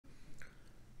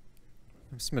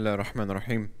بسم الله الرحمن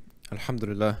الرحيم الحمد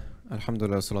لله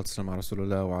والصلاة والسلام على رسول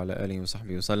الله وعلى آله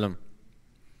وصحبه وسلم.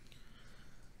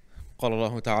 قال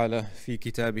الله تعالى في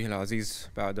كتابه العزيز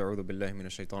بعد أعوذ بالله من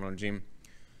الشيطان الرجيم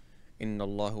إن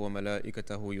الله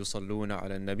وملائكته يصلون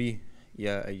على النبي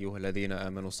يا أيها الذين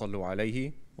آمنوا صلوا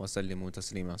عليه وسلموا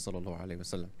تسليما صلى الله عليه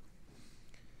وسلم.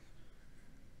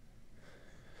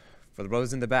 For the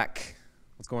brothers in the back,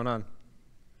 what's going on? You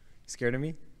scared of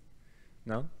me?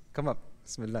 No? Come up.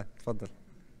 Bismillah. Tfaddal.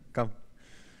 Come.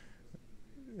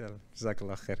 Yalla.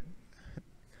 Jazakallah khair.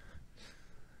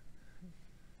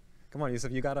 Come on, Yusuf,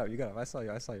 you got up. I saw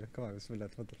you. Come on, Bismillah.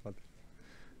 Tfaddal, tfaddal.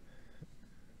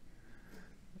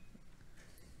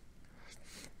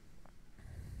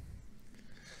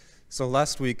 So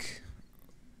last week,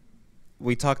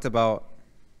 we talked about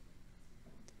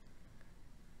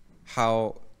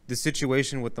how the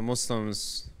situation with the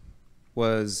Muslims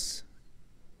was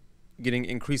getting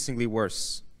increasingly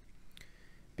worse,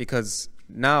 because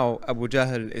now Abu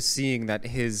Jahl is seeing that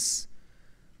his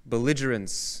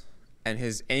belligerence and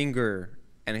his anger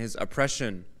and his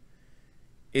oppression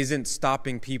isn't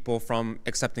stopping people from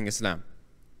accepting Islam.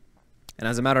 And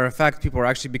as a matter of fact, people are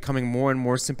actually becoming more and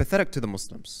more sympathetic to the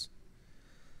Muslims.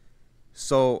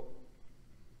 So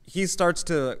he starts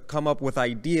to come up with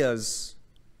ideas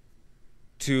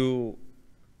to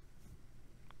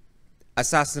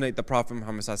assassinate the Prophet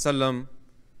Muhammad ﷺ,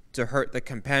 to hurt the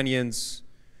companions,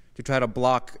 to try to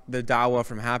block the da'wah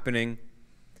from happening.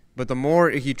 But the more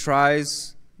he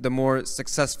tries, the more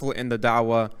successful in the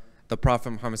da'wah the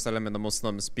Prophet Muhammad ﷺ and the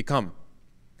Muslims become.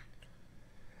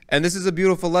 And this is a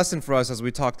beautiful lesson for us, as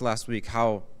we talked last week,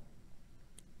 how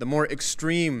the more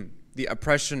extreme the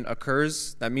oppression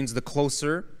occurs, that means the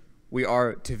closer we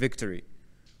are to victory.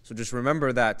 So just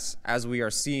remember that as we are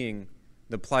seeing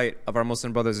the plight of our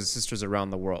Muslim brothers and sisters around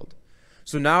the world.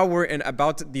 So now we're in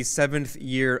about the 7th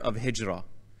year of Hijrah.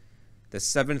 The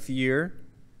 7th year,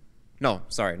 no,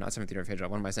 sorry, not 7th year of Hijrah,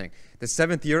 what am I saying? The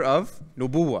 7th year of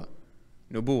Nubuwah.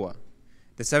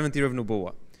 The 7th year of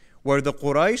Nubuwah, where the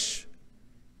Quraysh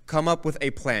come up with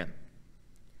a plan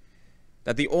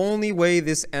that the only way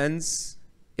this ends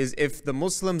is if the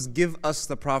Muslims give us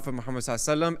the Prophet Muhammad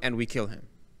ﷺ and we kill him.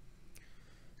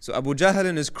 So Abu Jahl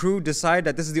and his crew decide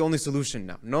that this is the only solution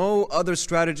now. No other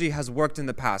strategy has worked in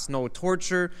the past. No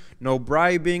torture, no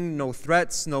bribing, no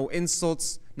threats, no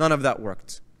insults. None of that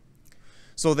worked.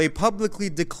 So they publicly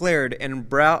declared in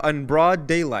broad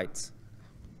daylight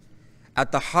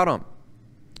at the Haram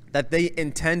that they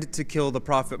intend to kill the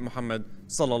Prophet Muhammad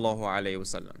sallallahu alaihi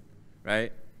wasallam.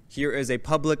 Right? Here is a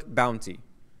public bounty.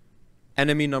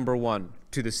 Enemy number one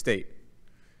to the state.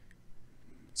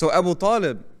 So Abu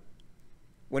Talib,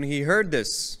 when he heard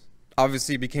this,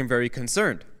 obviously became very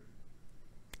concerned.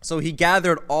 So he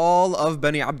gathered all of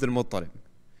Bani Abdul Muttalib,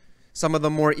 some of the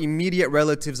more immediate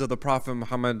relatives of the Prophet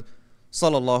Muhammad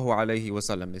sallallahu alaihi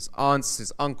wasallam, his aunts,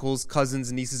 his uncles,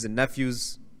 cousins, nieces, and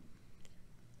nephews.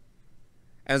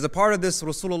 As a part of this,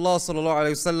 Rasulullah sallallahu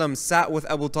alaihi wasallam sat with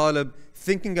Abu Talib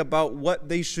thinking about what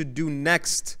they should do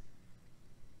next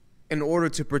in order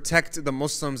to protect the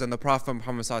Muslims and the Prophet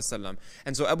Muhammad ﷺ.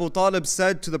 And so Abu Talib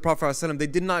said to the Prophet ﷺ, they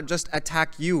did not just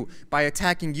attack you. By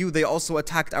attacking you, they also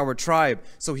attacked our tribe.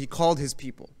 So he called his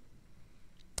people.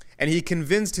 And he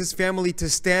convinced his family to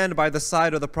stand by the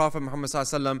side of the Prophet Muhammad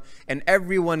ﷺ, and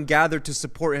everyone gathered to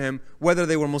support him, whether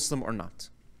they were Muslim or not.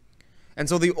 And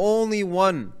so the only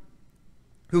one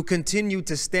who continued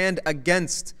to stand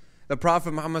against the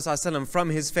Prophet Muhammad ﷺ from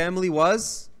his family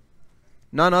was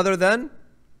none other than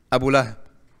Abu Lahab,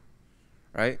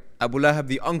 right? Abu Lahab,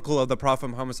 the uncle of the Prophet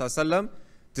Muhammad ﷺ,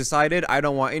 decided, I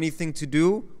don't want anything to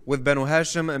do with Banu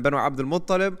Hashim and Banu Abdul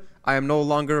Muttalib. I am no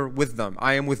longer with them.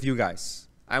 I am with you guys.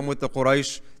 I am with the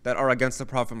Quraysh that are against the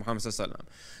Prophet Muhammad ﷺ.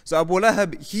 So Abu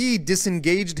Lahab, he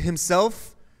disengaged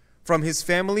himself from his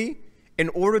family in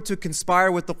order to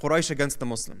conspire with the Quraysh against the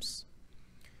Muslims.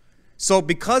 So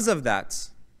because of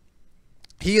that,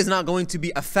 he is not going to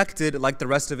be affected like the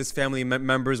rest of his family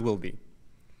members will be.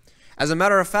 As a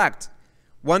matter of fact,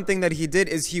 one thing that he did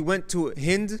is he went to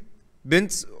Hind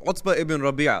bint Utbah ibn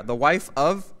Rabi'ah, the wife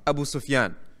of Abu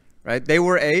Sufyan. Right? They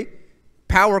were a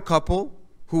power couple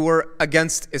who were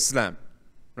against Islam.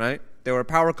 Right? They were a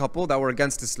power couple that were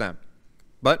against Islam.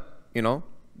 But,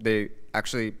 they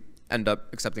actually end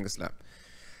up accepting Islam.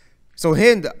 So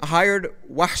Hind hired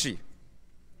Wahshi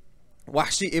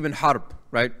ibn Harb.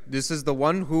 Right? This is the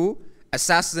one who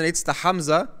assassinates the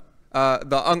Hamza,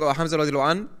 the Hamza radiallahu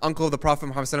anh, uncle of the Prophet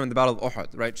Muhammad in the Battle of Uhud,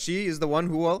 right? She is the one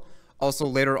who will also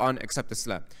later on accept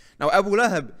Islam. Now Abu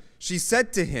Lahab, she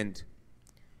said to Hind,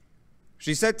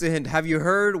 have you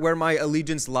heard where my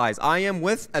allegiance lies? I am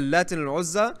with Al-Lat and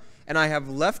Al-Uzza, and I have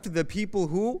left the people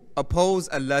who oppose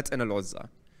Al-Lat and Al-Uzza.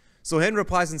 So Hind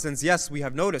replies and says, yes, we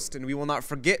have noticed, and we will not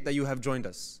forget that you have joined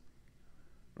us.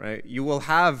 Right? You will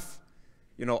have,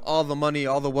 all the money,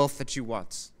 all the wealth that you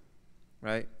want.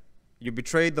 Right? You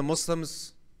betrayed the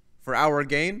Muslims for our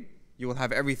gain, you will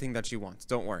have everything that you want.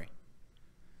 Don't worry.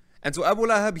 And so Abu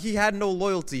Lahab, he had no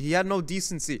loyalty, he had no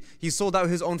decency. He sold out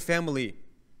his own family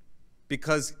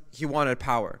because he wanted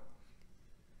power.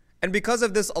 And because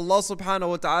of this, Allah subhanahu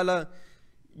wa ta'ala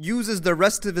uses the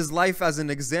rest of his life as an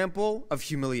example of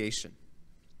humiliation.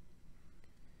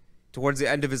 Towards the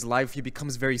end of his life, he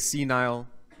becomes very senile.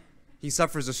 He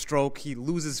suffers a stroke. He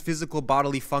loses physical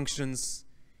bodily functions.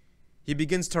 He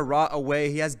begins to rot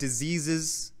away. He has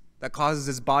diseases that causes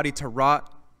his body to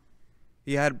rot.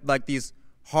 He had like these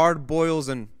hard boils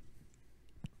and...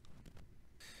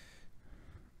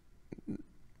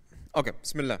 Okay,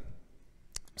 Bismillah.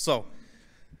 So,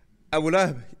 Abu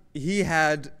Lahab, he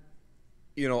had,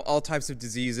 all types of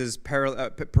diseases,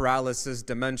 paralysis,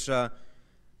 dementia,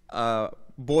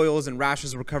 boils and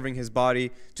rashes were covering his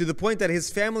body, to the point that his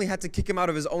family had to kick him out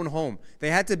of his own home. They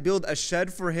had to build a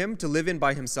shed for him to live in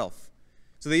by himself.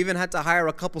 So they even had to hire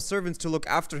a couple servants to look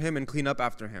after him and clean up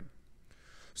after him.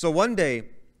 So one day,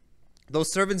 those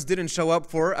servants didn't show up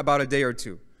for about a day or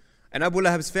two. And Abu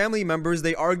Lahab's family members,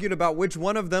 they argued about which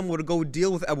one of them would go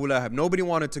deal with Abu Lahab. Nobody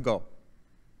wanted to go.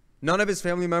 None of his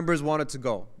family members wanted to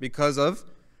go because of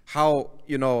how,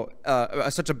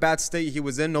 such a bad state he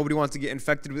was in. Nobody wanted to get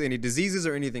infected with any diseases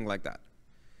or anything like that.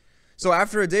 So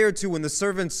after a day or two, when the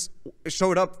servants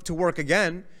showed up to work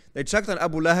again, they checked on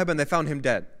Abu Lahab and they found him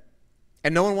dead.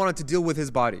 And no one wanted to deal with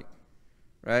his body,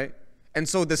 right? And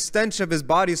so the stench of his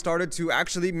body started to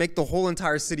actually make the whole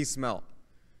entire city smell.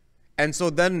 And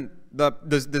so then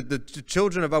the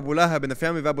children of Abu Lahab and the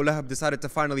family of Abu Lahab decided to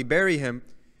finally bury him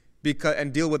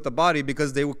and deal with the body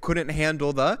because they couldn't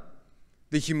handle the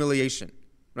humiliation,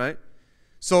 right?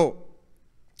 So,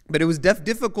 but it was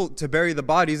difficult to bury the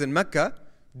bodies in Mecca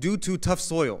due to tough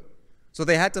soil. So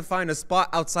they had to find a spot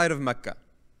outside of Mecca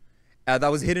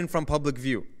that was hidden from public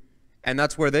view. And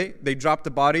that's where they dropped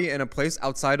the body in a place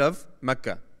outside of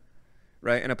Mecca,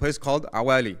 right? In a place called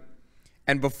Awali.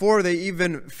 And before they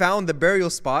even found the burial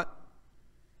spot,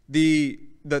 the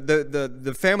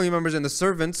family members and the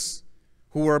servants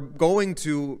who were going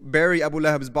to bury Abu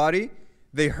Lahab's body,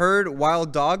 they heard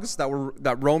wild dogs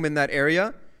that roam in that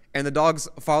area, and the dogs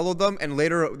followed them, and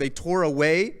later they tore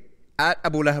away at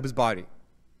Abu Lahab's body.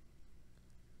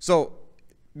 So,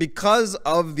 because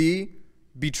of the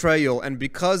betrayal and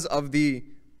because of the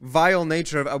vile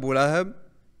nature of Abu Lahab,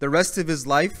 the rest of his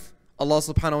life, Allah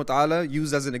subhanahu wa ta'ala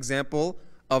used as an example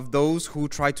of those who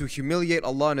try to humiliate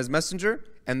Allah and His Messenger,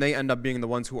 and they end up being the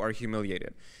ones who are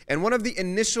humiliated. And one of the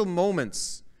initial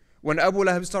moments when Abu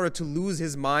Lahab started to lose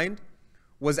his mind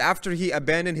was after he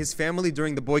abandoned his family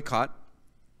during the boycott.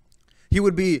 He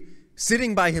would be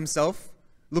sitting by himself,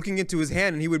 looking into his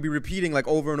hand, and he would be repeating like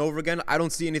over and over again, I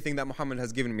don't see anything that Muhammad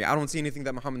has given me. I don't see anything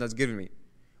that Muhammad has given me.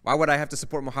 Why would I have to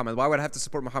support Muhammad? Why would I have to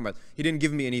support Muhammad? He didn't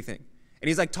give me anything. And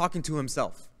he's like talking to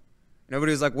himself. And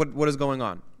everybody's like, what is going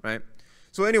on, right?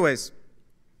 So anyways,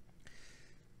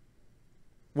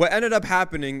 what ended up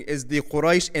happening is the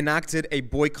Quraysh enacted a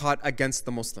boycott against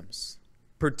the Muslims,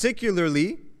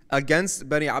 particularly against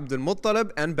Bani Abdul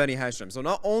Muttalib and Bani Hashim. So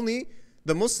not only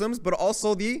the Muslims, but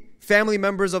also the family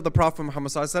members of the Prophet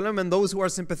Muhammad ﷺ and those who are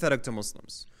sympathetic to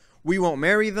Muslims. We won't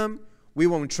marry them, we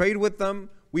won't trade with them,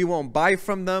 we won't buy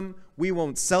from them, we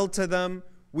won't sell to them,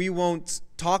 we won't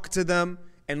talk to them,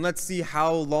 and let's see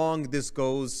how long this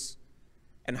goes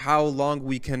and how long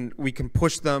we can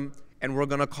push them, and we're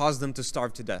going to cause them to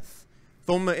starve to death.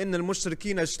 ثم إن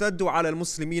المشركين اشتدوا على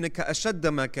المسلمين كأشد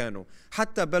ما كانوا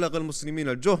حتى بلغ المسلمين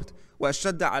الجهد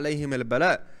واشتد عليهم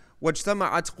البلاء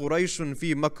واجتمعت قريش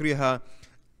في مكرها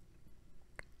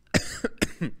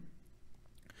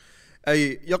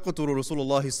أي يقتل رسول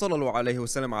الله صلى الله عليه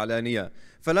وسلم علانية.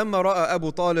 فلما رأى أبو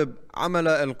طالب عمل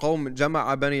القوم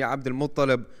جمع بني عبد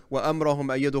المطلب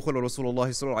وأمرهم أن يدخل رسول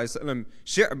الله صلى الله عليه وسلم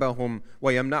شعبهم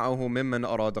ويمنعه ممن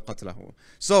أراد قتله.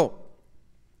 So,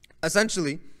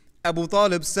 essentially, Abu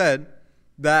Talib said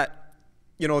that,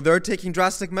 they're taking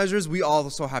drastic measures, we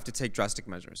also have to take drastic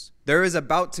measures. There is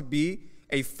about to be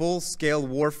a full-scale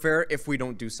warfare if we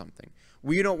don't do something.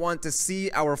 We don't want to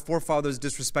see our forefathers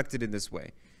disrespected in this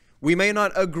way. We may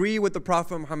not agree with the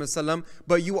Prophet Muhammad ﷺ,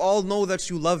 but you all know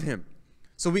that you love him.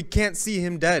 So we can't see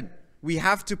him dead. We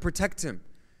have to protect him.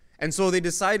 And so they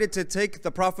decided to take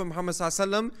the Prophet Muhammad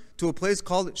ﷺ to a place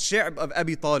called Shi'b of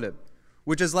Abi Talib,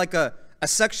 which is like a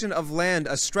section of land,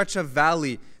 a stretch of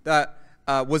valley that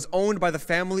was owned by the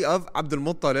family of Abdul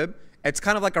Muttalib. It's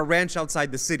kind of like a ranch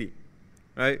outside the city,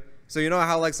 right? So you know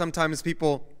how like sometimes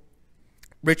people,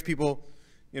 rich people,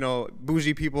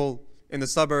 bougie people in the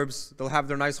suburbs, they'll have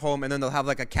their nice home and then they'll have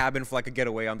like a cabin for like a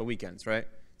getaway on the weekends, right?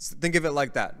 So think of it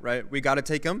like that, right? We got to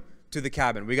take them to the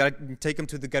cabin. We got to take them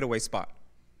to the getaway spot.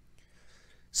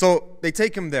 So they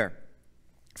take him there.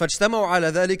 فاجتمعوا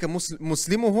على ذلك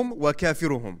مسلمهم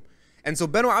وكافرهم. And so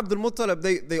Banu Abdul Muttalib,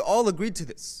 they all agreed to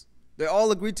this. They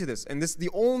all agreed to this. And this is the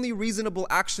only reasonable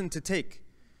action to take.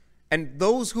 And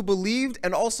those who believed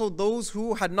and also those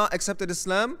who had not accepted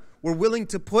Islam were willing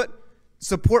to put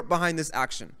support behind this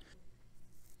action.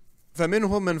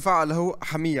 فَمِنْهُمْ مَنْ فَعَلَهُ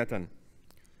حَمِيَّةً.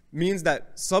 Means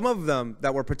that some of them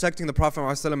that were protecting the Prophet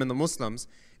ﷺ and the Muslims,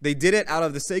 they did it out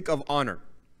of the sake of honor.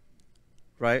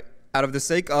 Right? Out of the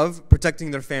sake of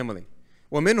protecting their family.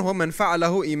 وَمِنْهُمْ مَنْ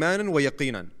فَعَلَهُ إِيمَانًا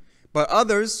وَيَقِينًا. But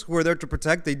others who were there to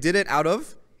protect, they did it out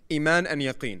of iman and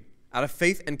yaqeen, out of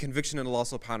faith and conviction in Allah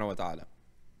subhanahu wa ta'ala.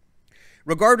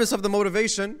 Regardless of the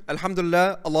motivation,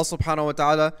 alhamdulillah, Allah subhanahu wa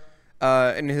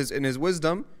ta'ala in his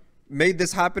wisdom made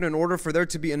this happen in order for there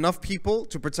to be enough people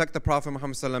to protect the Prophet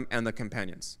Muhammad sallam and the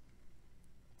companions.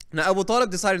 Now Abu Talib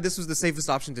decided this was the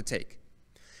safest option to take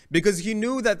because he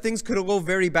knew that things could go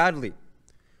very badly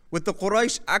with the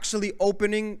Quraysh actually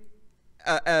opening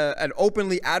and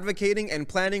openly advocating and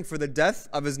planning for the death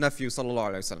of his nephew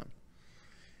sallallahu alaihi wasallam.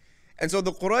 And so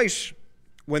the Quraysh,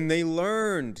 when they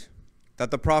learned that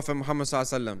the Prophet Muhammad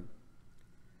sallallahu alaihi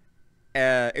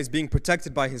wasallam is being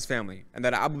protected by his family and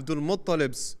that Abdul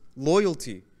Muttalib's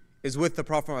loyalty is with the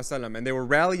Prophet ﷺ, and they were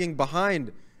rallying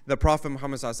behind the Prophet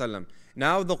Muhammad ﷺ.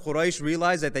 Now the Quraysh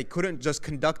realized that they couldn't just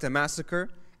conduct a massacre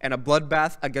and a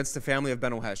bloodbath against the family of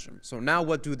Banu Hashim. So now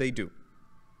what do?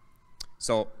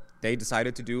 So they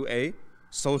decided to do a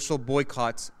social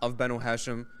boycott of Banu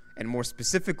Hashim, and more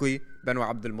specifically Banu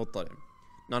Abdul Muttalib.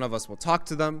 None of us will talk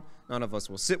to them, none of us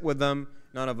will sit with them,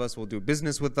 none of us will do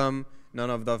business with them, none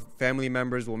of the family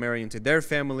members will marry into their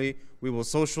family. We will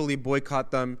socially boycott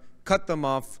them, cut them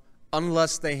off,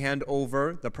 unless they hand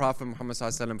over the Prophet Muhammad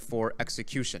ﷺ for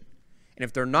execution. And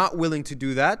if they're not willing to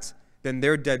do that, then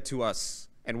they're dead to us,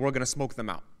 and we're going to smoke them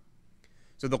out.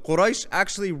 So the Quraysh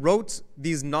actually wrote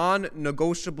these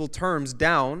non-negotiable terms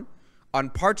down on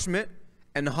parchment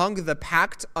and hung the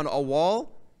pact on a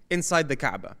wall inside the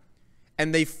Kaaba.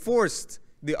 And they forced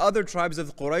the other tribes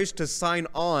of Quraysh to sign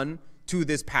on to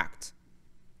this pact.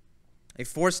 They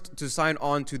forced to sign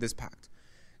on to this pact.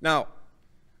 Now,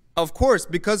 of course,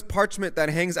 because parchment that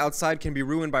hangs outside can be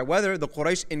ruined by weather, the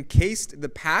Quraysh encased the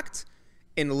pact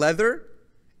in leather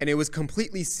and it was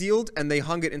completely sealed and they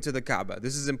hung it into the Kaaba.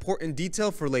 This is important detail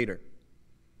for later.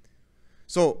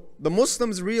 So the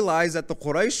Muslims realize that the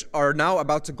Quraysh are now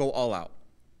about to go all out.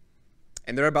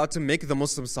 And they're about to make the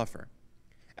Muslims suffer.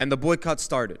 And the boycott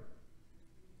started.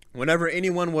 Whenever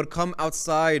anyone would come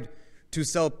outside to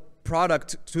sell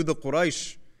product to the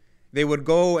Quraysh, they would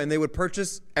go and they would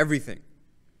purchase everything.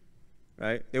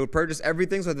 Right? They would purchase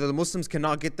everything so that the Muslims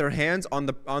cannot get their hands on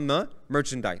the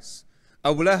merchandise.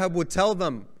 Abu Lahab would tell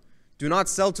them, do not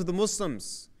sell to the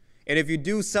Muslims. And if you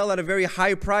do, sell at a very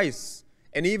high price.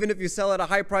 And even if you sell at a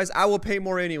high price, I will pay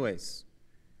more anyways.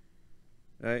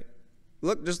 Right?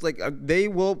 Look, just like they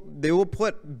will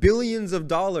put billions of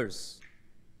dollars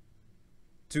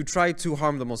to try to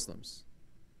harm the Muslims.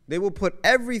 They will put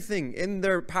everything in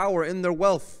their power, in their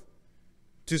wealth,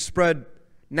 to spread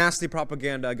nasty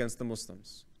propaganda against the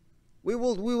Muslims. We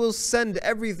will send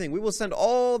everything. We will send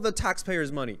all the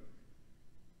taxpayers' money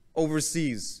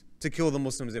overseas to kill the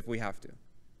Muslims if we have to.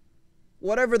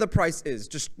 Whatever the price is,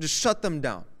 just shut them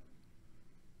down.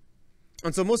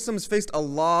 And so Muslims faced a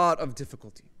lot of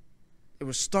difficulty. They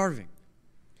were starving.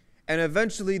 And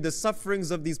eventually the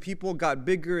sufferings of these people got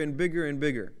bigger and bigger and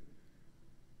bigger.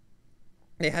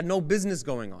 They had no business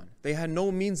going on. They had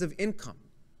no means of income.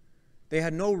 They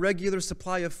had no regular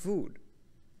supply of food.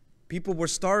 People were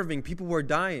starving. People were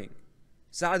dying.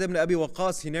 Sa'ad ibn Abi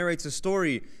Waqqas, he narrates a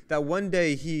story that one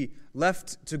day he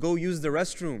left to go use the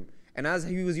restroom. And as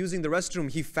he was using the restroom,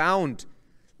 he found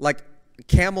like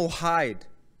camel hide.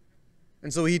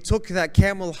 And so he took that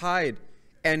camel hide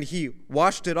and he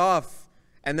washed it off.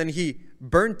 And then he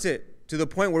burnt it to the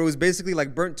point where it was basically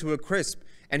like burnt to a crisp.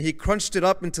 And he crunched it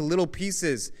up into little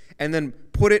pieces and then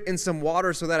put it in some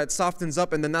water so that it softens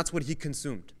up, and then that's what he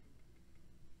consumed.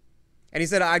 And he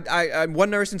said, one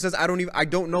narration says, I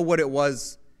don't know what it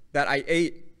was that I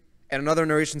ate. And another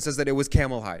narration says that it was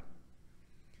camel hide.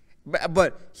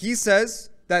 But he says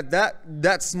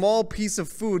that small piece of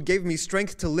food gave me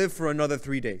strength to live for another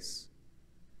 3 days.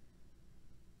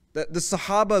 The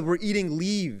Sahaba were eating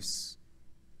leaves.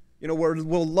 You know,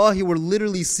 wallahi, we're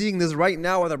literally seeing this right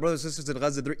now with our brothers and sisters in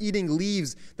Gaza. They're eating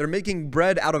leaves. They're making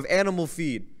bread out of animal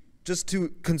feed. just to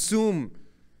consume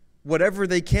whatever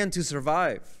they can to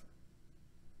survive.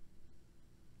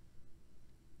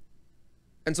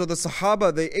 And so the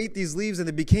Sahaba, they ate these leaves and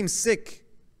they became sick.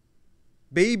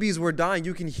 Babies were dying.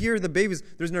 You can hear the babies.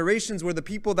 There's narrations where the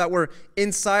people that were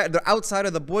outside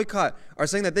of the boycott are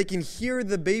saying that they can hear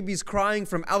the babies crying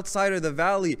from outside of the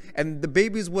valley, and the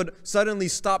babies would suddenly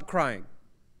stop crying.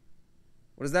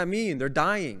 What does that mean? They're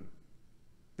dying.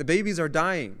 The babies are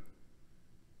dying.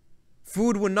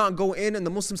 Food would not go in and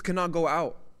the Muslims cannot go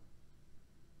out.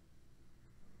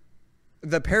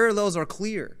 The parallels are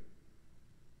clear.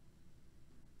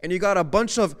 And you got a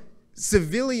bunch of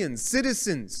civilians,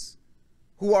 citizens,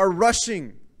 who are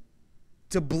rushing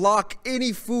to block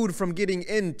any food from getting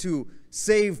in to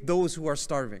save those who are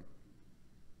starving.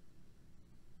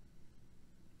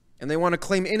 And they want to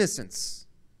claim innocence.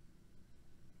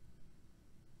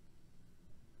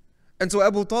 And so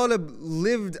Abu Talib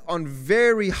lived on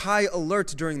very high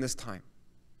alert during this time.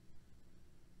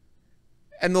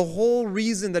 And the whole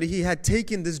reason that he had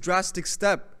taken this drastic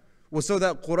step was so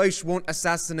that Quraysh won't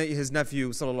assassinate his nephew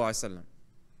sallallahu alaihi wasallam.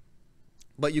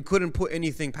 But you couldn't put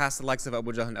anything past the likes of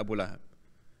Abu Jahl and Abu Lahab.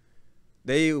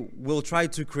 They will try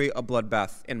to create a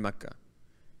bloodbath in Mecca.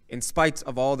 In spite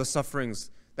of all the sufferings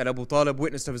that Abu Talib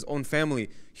witnessed of his own family,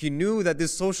 he knew that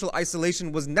this social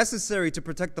isolation was necessary to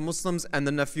protect the Muslims and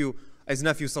his nephew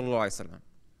sallallahu alaihi wasallam.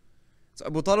 So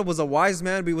Abu Talib was a wise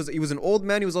man, but he was an old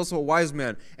man, he was also a wise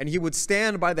man. And he would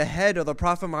stand by the head of the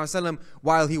Prophet ﷺ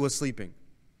while he was sleeping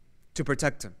to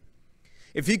protect him.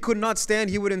 If he could not stand,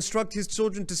 he would instruct his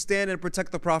children to stand and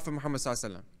protect the Prophet Muhammad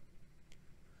ﷺ.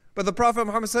 But the Prophet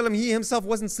Muhammad ﷺ, he himself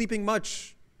wasn't sleeping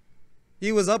much.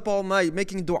 He was up all night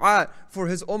making dua for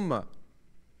his ummah,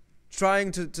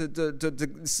 trying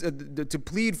to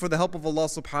plead for the help of Allah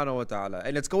subhanahu wa ta'ala.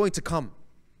 And it's going to come.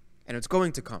 And it's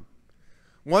going to come.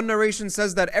 One narration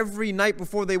says that every night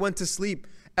before they went to sleep,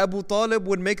 Abu Talib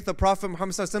would make the Prophet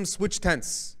Muhammad ﷺ switch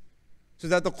tents, so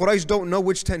that the Quraysh don't know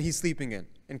which tent he's sleeping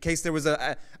in case there was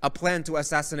a plan to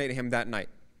assassinate him that night.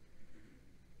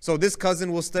 So this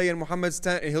cousin will stay in Muhammad's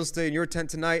tent and he'll stay in your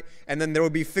tent tonight, and then there will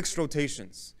be fixed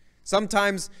rotations.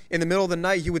 Sometimes in the middle of the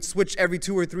night he would switch every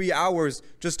 2 or 3 hours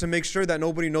just to make sure that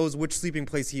nobody knows which sleeping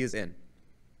place he is in.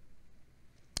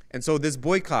 And so this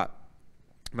boycott,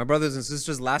 my brothers and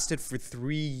sisters, lasted for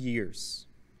 3 years.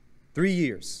 3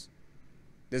 years,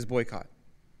 this boycott,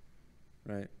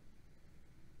 right?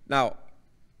 Now,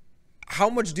 how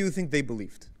much do you think they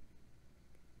believed?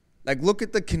 Like, look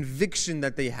at the conviction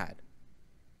that they had.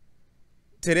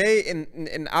 Today,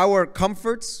 in our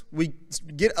comforts, we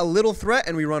get a little threat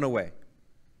and we run away.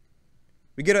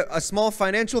 We get a small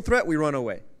financial threat, we run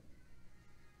away.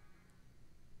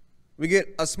 We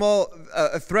get a small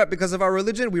threat because of our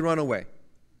religion, we run away.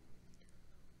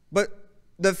 But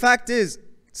the fact is,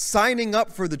 signing up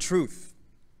for the truth,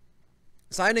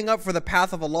 signing up for the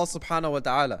path of Allah subhanahu wa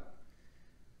ta'ala,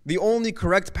 the only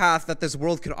correct path that this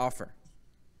world can offer.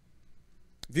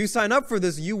 If you sign up for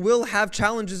this, you will have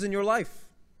challenges in your life.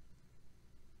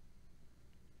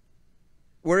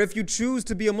 Where if you choose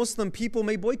to be a Muslim, people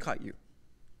may boycott you.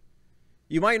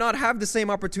 You might not have the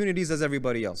same opportunities as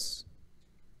everybody else.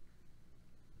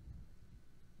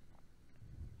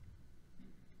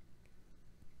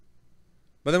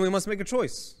 But then we must make a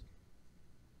choice,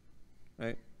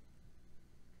 right?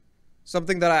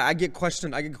 Something that I get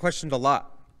questioned a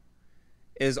lot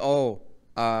is, I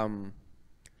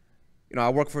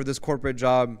work for this corporate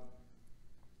job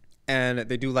and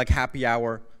they do like happy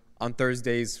hour on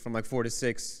Thursdays from like 4 to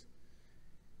 6.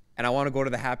 And I want to go to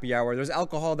the happy hour. There's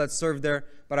alcohol that's served there,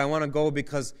 but I want to go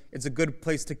because it's a good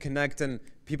place to connect and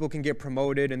people can get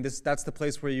promoted, and that's the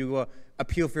place where you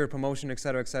appeal for your promotion,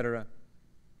 etc., etc.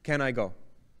 Can I go?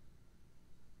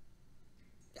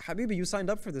 Habibi, you signed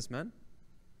up for this, man.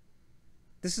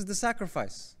 This is the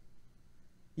sacrifice.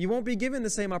 You won't be given the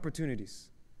same opportunities.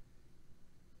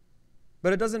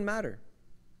 But it doesn't matter.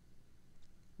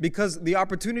 Because the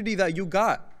opportunity that you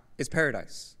got is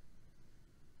paradise.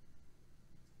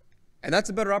 And that's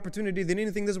a better opportunity than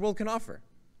anything this world can offer.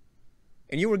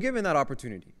 And you were given that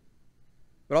opportunity.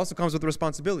 But it also comes with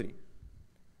responsibility.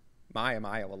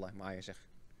 معايا والله معايا شيخ.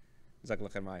 جزاك الله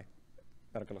خير معايا.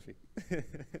 بارك الله فيك.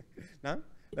 نعم؟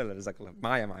 لا جزاك الله.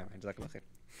 معايا جزاك الله خير.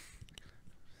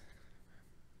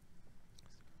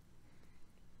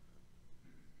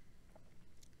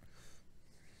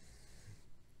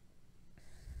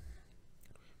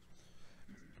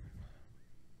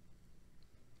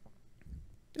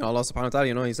 Allah subhanahu wa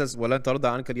ta'ala, He says, وَلَن تَرْضَ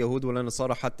عَنْكَ الْيَهُودُ وَلَا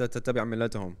النَّصَارَى حَتَّى تَتَّبِعَ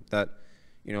مِلَّتَهُم. That,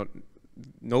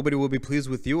 nobody will be pleased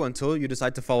with you until you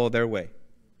decide to follow their way.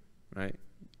 Right?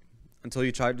 Until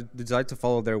you decide to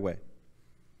follow their way.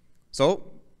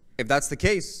 So, If that's the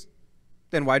case,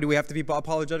 then why do we have to be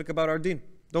apologetic about our deen?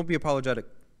 Don't be apologetic.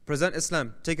 Present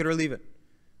Islam. Take it or leave it.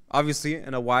 Obviously,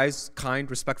 in a wise, kind,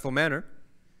 respectful manner.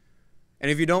 And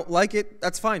if you don't like it,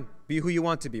 that's fine. Be who you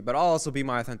want to be. But I'll also be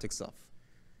my authentic self.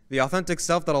 The authentic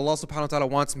self that Allah subhanahu wa ta'ala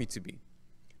wants me to be.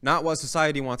 Not what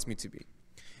society wants me to be.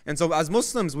 And so as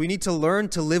Muslims, we need to learn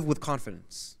to live with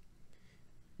confidence.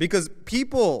 Because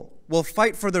people will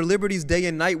fight for their liberties day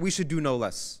and night. We should do no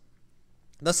less.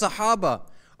 The Sahaba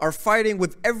are fighting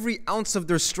with every ounce of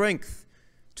their strength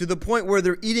to the point where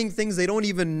they're eating things they don't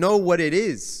even know what it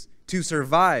is to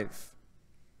survive,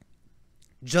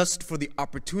 just for the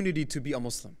opportunity to be a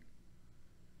Muslim.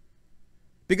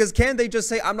 Because can they just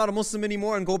say, I'm not a Muslim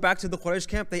anymore and go back to the Quraysh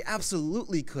camp? They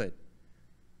absolutely could.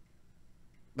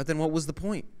 But then what was the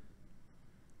point?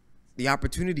 The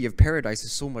opportunity of paradise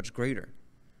is so much greater.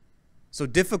 So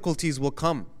difficulties will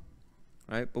come,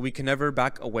 right? But we can never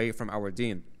back away from our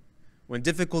deen. When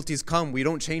difficulties come, we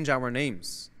don't change our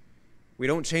names. We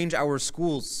don't change our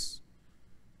schools.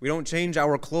 We don't change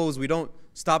our clothes. We don't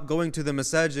stop going to the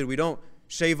masajid. We don't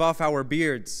shave off our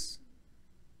beards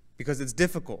because it's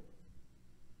difficult.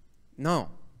 No.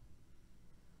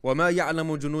 وَمَا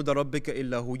يَعْلَمُ جُنُودَ رَبِّكَ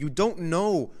إِلَّا هُ. You don't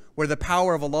know where the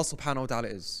power of Allah subhanahu wa ta'ala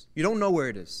is. You don't know where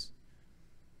it is.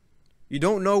 You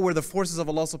don't know where the forces of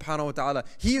Allah subhanahu wa ta'ala.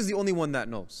 He is the only one that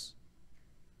knows.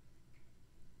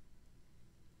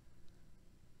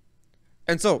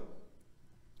 And so,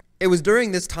 it was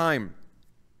during this time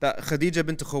that Khadija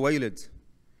bint Khuwaylid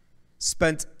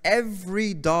spent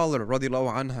every dollar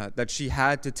radiallahu anha that she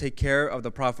had to take care of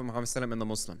the Prophet Muhammad and the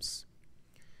Muslims.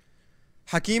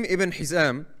 Hakim ibn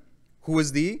Hizam, who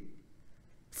was the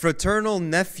fraternal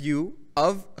nephew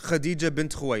of Khadija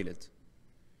bint Khuwaylid,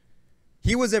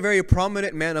 he was a very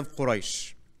prominent man of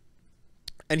Quraysh.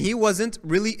 And he wasn't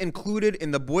really included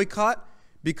in the boycott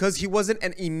because he wasn't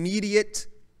an immediate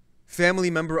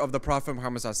family member of the Prophet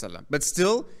Muhammad ﷺ. But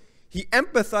still, he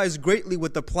empathized greatly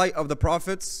with the plight of the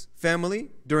Prophet's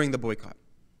family during the boycott.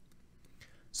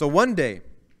 So one day,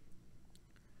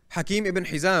 Hakim ibn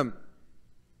Hizam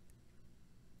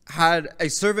had a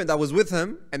servant that was with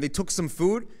him, and they took some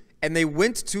food, and they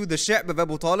went to the Sha'b of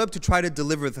Abu Talib to try to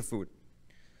deliver the food.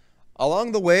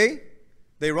 Along the way,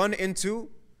 they run into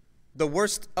the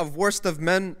worst of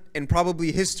men in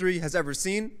probably history has ever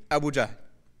seen, Abu Jahl.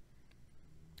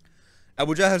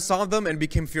 Abu Jahl saw them and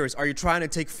became furious. Are you trying to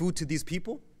take food to these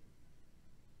people?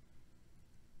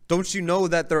 Don't you know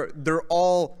that they're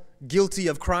all guilty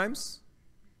of crimes?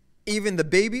 Even the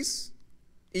babies,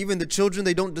 even the children,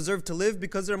 they don't deserve to live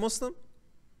because they're Muslim?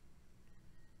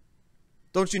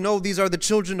 Don't you know these are the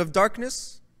children of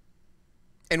darkness?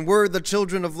 And we're the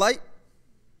children of light?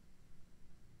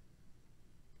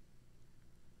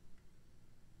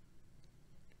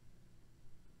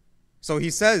 So he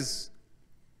says,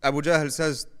 Abu Jahl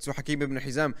says to Hakim ibn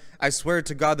Hizam, I swear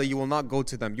to God that you will not go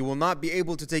to them. You will not be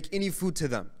able to take any food to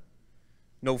them.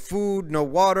 No food, no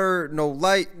water, no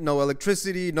light, no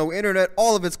electricity, no internet,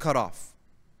 all of it's cut off.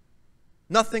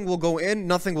 Nothing will go in,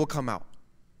 nothing will come out.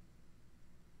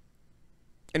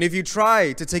 And if you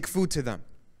try to take food to them,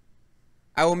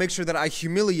 I will make sure that I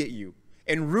humiliate you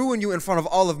and ruin you in front of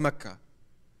all of Mecca.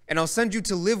 And I'll send you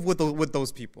to live with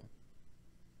those people.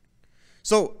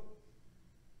 So,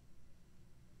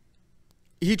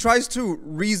 he tries to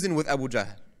reason with Abu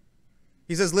Jahl.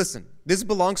 He says, listen, this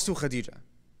belongs to Khadija.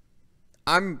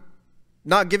 I'm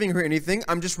not giving her anything.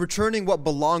 I'm just returning what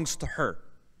belongs to her.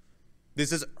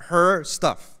 This is her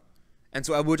stuff. And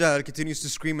so Abu Jahl continues to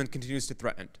scream and continues to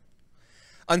threaten.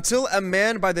 Until a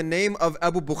man by the name of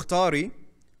Abu Bukhtari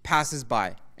passes by.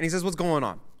 And he says, what's going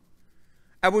on?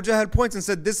 Abu Jahl points and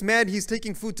said, this man, he's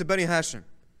taking food to Bani Hashim.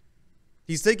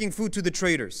 He's taking food to the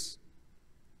traders.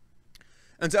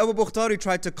 And so Abu Bukhtari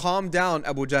tried to calm down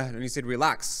Abu Jahl, and he said,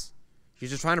 relax.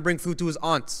 He's just trying to bring food to his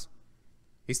aunt.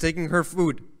 He's taking her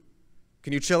food.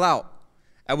 Can you chill out?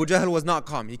 Abu Jahl was not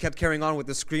calm. He kept carrying on with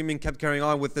the screaming, kept carrying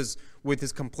on with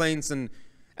his complaints. And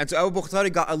so Abu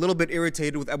Bukhtari got a little bit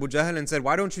irritated with Abu Jahl and said,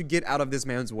 why don't you get out of this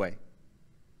man's way?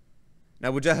 And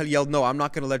Abu Jahl yelled, no, I'm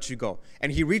not going to let you go.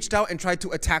 And he reached out and tried to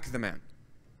attack the man.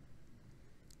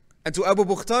 And to Abu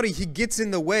Bukhtari, he gets in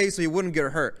the way so he wouldn't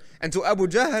get hurt. And to Abu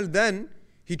Jahl then,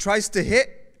 he tries to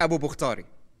hit Abu Bukhtari.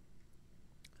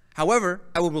 However,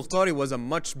 Abu Bukhtari was a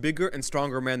much bigger and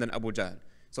stronger man than Abu Jahl.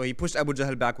 So he pushed Abu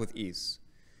Jahl back with ease.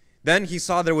 Then he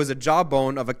saw there was a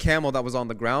jawbone of a camel that was on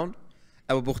the ground.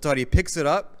 Abu Bukhtari picks it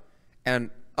up and,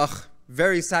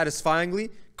 very satisfyingly,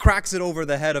 cracks it over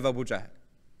the head of Abu Jahl.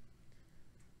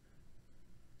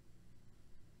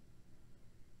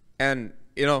 And,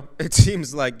 it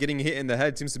seems like getting hit in the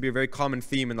head seems to be a very common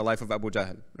theme in the life of Abu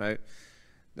Jahl, right?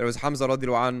 There was Hamza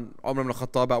radiallahu an, Umar ibn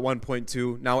Khattab at one point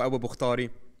too, now Abu Bukhtari.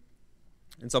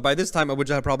 And so by this time, Abu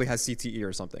Jahl probably has CTE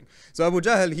or something. So Abu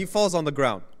Jahl, he falls on the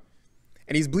ground.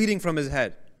 And he's bleeding from his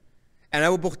head. And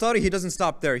Abu Bukhtari, he doesn't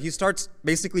stop there. He starts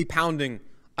basically pounding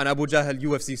on Abu Jahl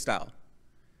UFC style.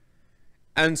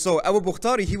 And so Abu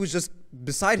Bukhtari, he was just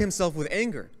beside himself with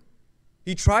anger.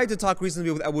 He tried to talk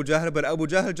reasonably with Abu Jahl, but Abu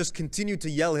Jahl just continued to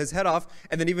yell his head off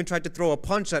and then even tried to throw a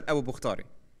punch at Abu Bukhtari.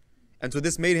 And so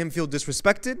this made him feel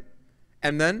disrespected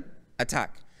and then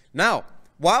attack. Now,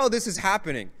 while this is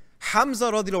happening,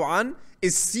 Hamza radiallahu an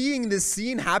is seeing this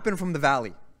scene happen from the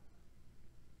valley.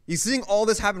 He's seeing all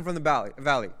this happen from the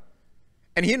valley.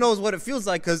 And he knows what it feels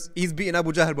like because he's beaten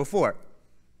Abu Jahl before.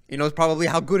 He knows probably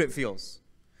how good it feels.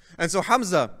 And so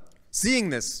Hamza, seeing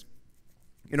this,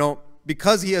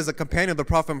 because he is a companion of the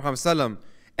Prophet Muhammad ﷺ,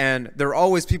 and there are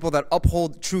always people that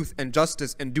uphold truth and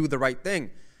justice and do the right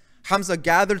thing, Hamza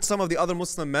gathered some of the other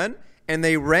Muslim men and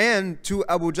they ran to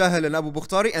Abu Jahl and Abu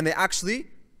Bukhtari and they actually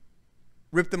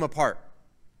ripped them apart,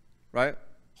 right?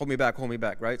 Hold me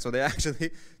back, right? So they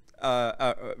actually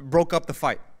broke up the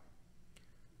fight.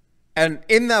 And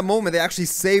in that moment, they actually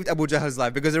saved Abu Jahl's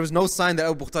life because there was no sign that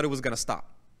Abu Bukhtari was going to stop.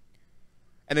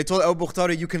 And they told Abu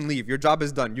Bukhtari, you can leave. Your job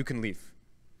is done. You can leave.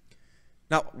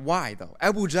 Now, why though?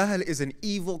 Abu Jahl is an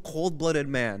evil, cold-blooded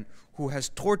man who has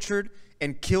tortured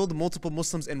and killed multiple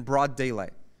Muslims in broad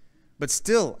daylight. But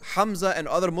still, Hamza and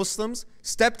other Muslims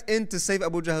stepped in to save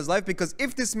Abu Jahl's life because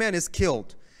if this man is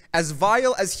killed, as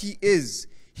vile as he is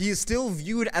still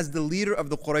viewed as the leader of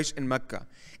the Quraysh in Mecca.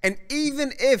 And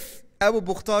even if Abu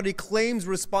Bukhtari claims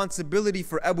responsibility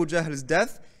for Abu Jahl's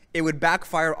death, it would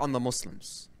backfire on the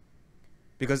Muslims.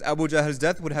 Because Abu Jahl's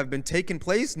death would have been taken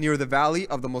place near the valley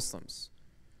of the Muslims.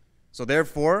 So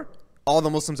therefore, all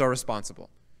the Muslims are responsible.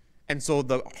 And so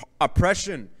the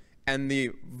oppression and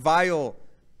the vile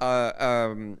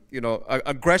aggression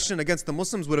against the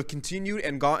Muslims would have continued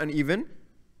and gotten even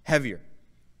heavier.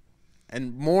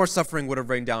 And more suffering would have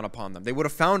rained down upon them. They would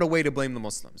have found a way to blame the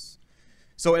Muslims.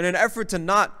 So in an effort to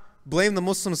not blame the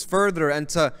Muslims further and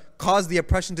to cause the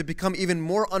oppression to become even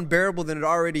more unbearable than it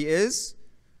already is,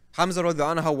 Hamza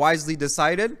radiallahu anhu wisely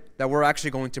decided that we're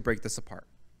actually going to break this apart.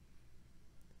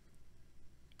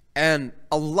 And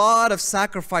a lot of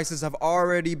sacrifices have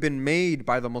already been made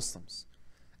by the Muslims.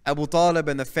 Abu Talib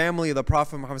and the family of the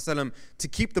Prophet Muhammad ﷺ to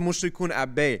keep the mushrikun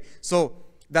at bay, so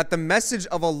that the message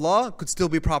of Allah could still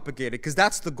be propagated, because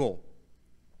that's the goal.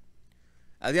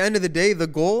 At the end of the day, the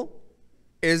goal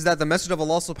is that the message of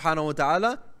Allah subhanahu wa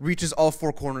ta'ala reaches all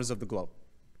four corners of the globe.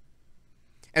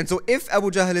 And so if Abu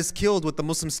Jahl is killed with the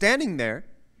Muslims standing there,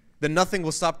 then nothing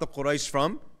will stop the Quraysh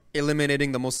from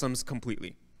eliminating the Muslims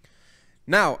completely.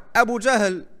 Now, Abu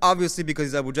Jahl, obviously because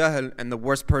he's Abu Jahl and the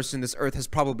worst person this earth has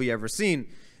probably ever seen,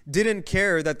 didn't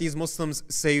care that these Muslims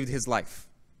saved his life.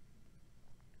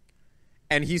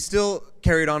 And he still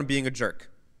carried on being a jerk,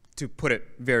 to put it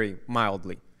very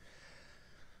mildly.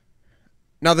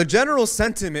 Now, the general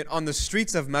sentiment on the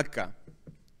streets of Mecca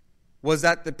was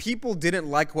that the people didn't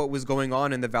like what was going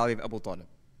on in the valley of Abu Talib.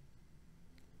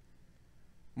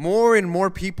 More and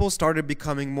more people started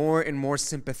becoming more and more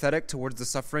sympathetic towards the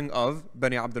suffering of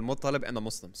Bani Abdul Muttalib and the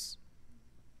Muslims.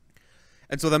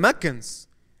 And so the Meccans,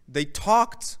 they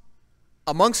talked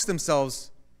amongst themselves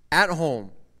at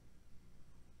home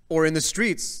or in the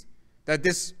streets that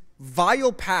this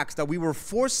vile pact that we were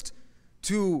forced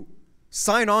to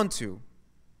sign on to,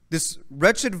 this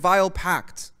wretched, vile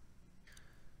pact.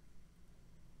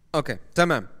 Okay,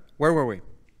 tamam. Where were we?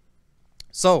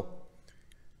 So,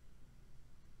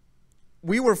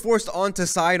 we were forced to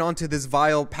sign on to this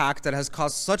vile pact that has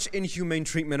caused such inhumane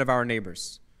treatment of our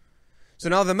neighbors. So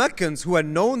now the Meccans, who had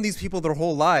known these people their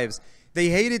whole lives, they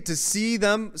hated to see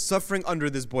them suffering under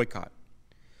this boycott.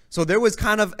 So there was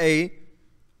kind of a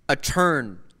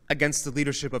turn against the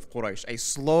leadership of Quraysh, a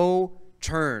slow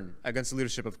turn against the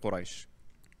leadership of Quraysh.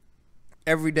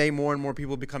 Every day more and more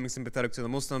people becoming sympathetic to the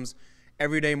Muslims.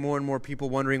 Every day more and more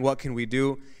people wondering, what can we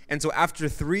do? And so after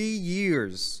 3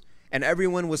 years, and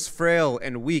everyone was frail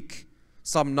and weak,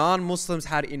 some non-Muslims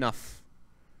had enough.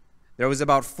 There was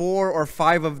about 4 or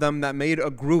 5 of them that made a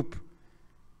group.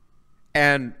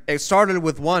 And it started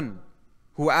with one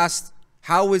who asked,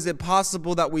 how is it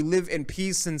possible that we live in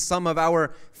peace and some of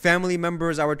our family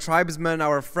members, our tribesmen,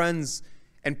 our friends,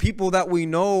 and people that we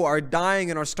know are dying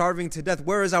and are starving to death?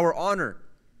 Where is our honor?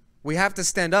 We have to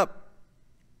stand up.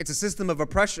 It's a system of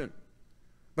oppression.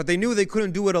 But they knew they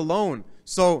couldn't do it alone.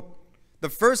 So the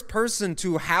first person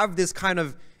to have this kind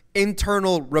of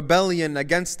internal rebellion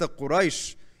against the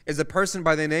Quraysh is a person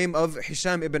by the name of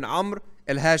Hisham ibn Amr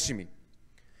al-Hashimi.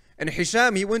 And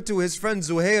Hisham, he went to his friend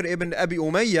Zuhair ibn Abi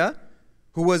Umayyah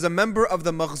who was a member of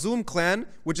the Makhzum clan,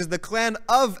 which is the clan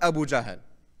of Abu Jahl.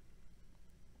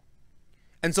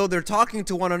 And so they're talking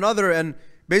to one another, and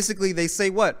basically they say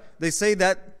what? They say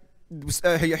that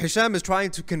Hisham is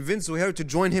trying to convince Zuhair to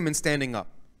join him in standing up.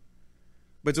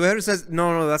 But Zuhair says,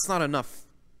 no, that's not enough.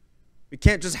 We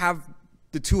can't just have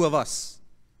the two of us.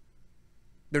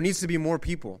 There needs to be more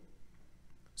people.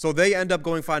 So they end up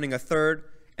going finding a third,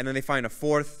 and then they find a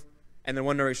fourth, and then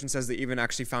one narration says they even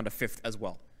actually found a fifth as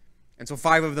well. And so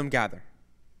 5 of them gather.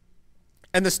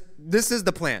 And this is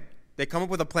the plan. They come up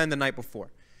with a plan the night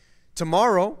before.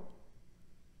 Tomorrow,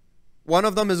 one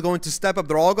of them is going to step up.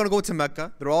 They're all going to go to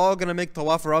Mecca. They're all going to make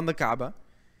tawaf around the Kaaba.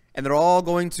 And they're all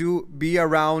going to be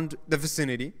around the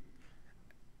vicinity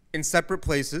in separate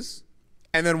places.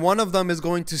 And then one of them is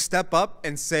going to step up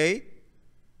and say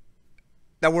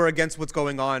that we're against what's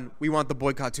going on. We want the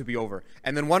boycott to be over.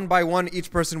 And then one by one,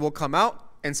 each person will come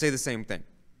out and say the same thing.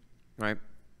 Right?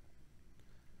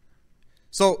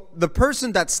 So the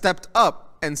person that stepped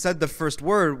up and said the first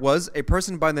word was a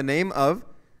person by the name of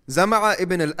Zama'a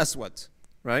ibn al-Aswad,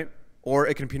 right? Or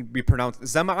it can be pronounced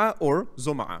Zama'a or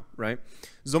Zuma'a, right?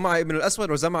 Zuma'a ibn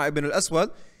al-Aswad or Zama'a ibn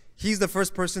al-Aswad, he's the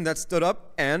first person that stood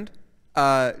up and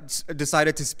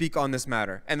decided to speak on this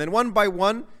matter. And then one by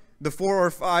one, the 4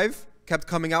 or 5 kept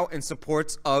coming out in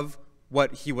support of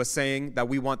what he was saying, that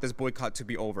we want this boycott to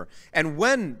be over. And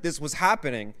when this was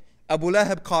happening, Abu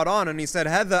Lahab caught on and he said,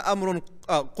 هَذَا أَمْرٌ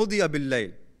قُضِيَ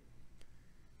بِاللَّيْلِ.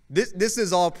 This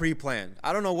is all pre-planned.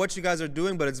 I don't know what you guys are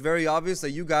doing, but it's very obvious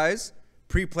that you guys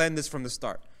pre-planned this from the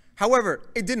start. However,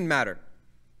 it didn't matter.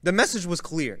 The message was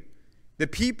clear. The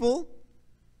people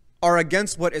are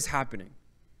against what is happening.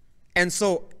 And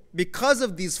so, because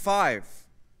of these 5,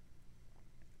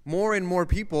 more and more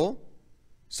people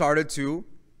started to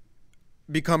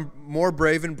become more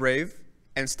brave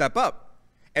and step up.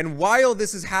 And while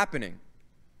this is happening,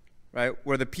 right,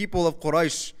 where the people of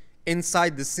Quraysh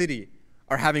inside the city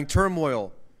are having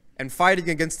turmoil and fighting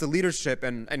against the leadership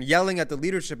and yelling at the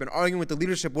leadership and arguing with the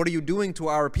leadership, what are you doing to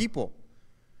our people?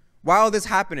 While this is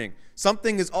happening,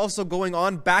 something is also going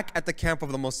on back at the camp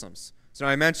of the Muslims. So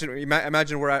now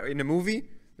imagine we're in a movie,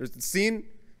 there's the scene,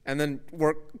 and then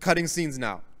we're cutting scenes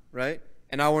now, right?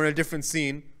 And now we're in a different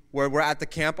scene where we're at the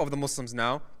camp of the Muslims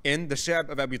now in the Shi'b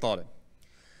of Abi Talib.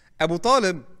 Abu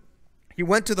Talib, he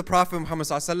went to the Prophet Muhammad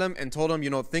ﷺ and told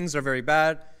him, things are very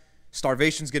bad.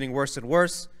 Starvation's getting worse and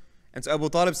worse. And so Abu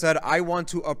Talib said, I want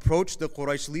to approach the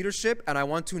Quraysh leadership and I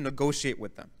want to negotiate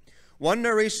with them. One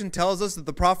narration tells us that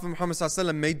the Prophet Muhammad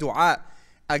ﷺ made dua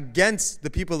against the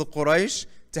people of Quraysh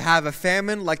to have a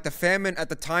famine like the famine at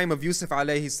the time of Yusuf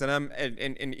alayhi salam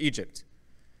in Egypt.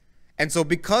 And so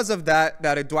because of that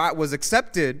a dua was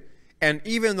accepted, and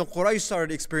even the Quraysh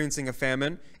started experiencing a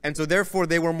famine, and so therefore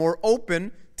they were more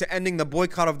open to ending the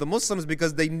boycott of the Muslims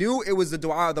because they knew it was the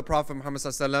dua of the Prophet Muhammad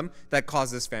ﷺ that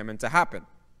caused this famine to happen.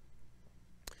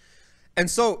 And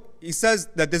so he says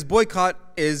that this boycott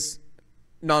is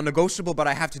non-negotiable, but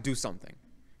I have to do something.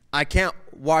 I can't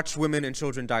watch women and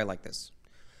children die like this.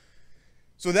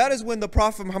 So that is when the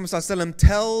Prophet Muhammad ﷺ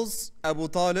tells Abu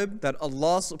Talib that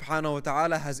Allah subhanahu wa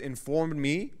ta'ala has informed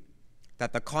me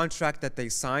that the contract that they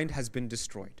signed has been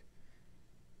destroyed.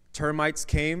 Termites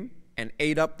came and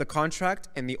ate up the contract,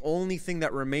 and the only thing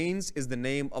that remains is the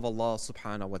name of Allah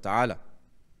subhanahu wa ta'ala.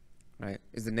 Right?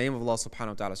 Is the name of Allah subhanahu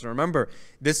wa ta'ala. So remember,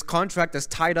 this contract is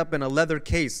tied up in a leather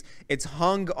case. It's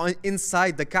hung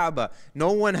inside the Kaaba.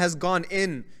 No one has gone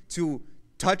in to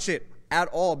touch it at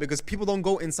all because people don't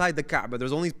go inside the Kaaba.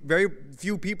 There's only very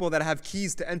few people that have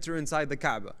keys to enter inside the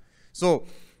Kaaba. So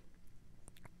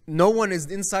no one is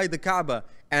inside the Kaaba,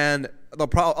 and the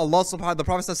Prophet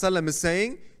ﷺ is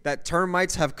saying that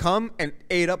termites have come and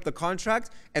ate up the contract,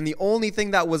 and the only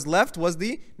thing that was left was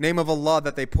the name of Allah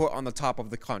that they put on the top of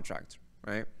the contract,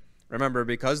 right? Remember,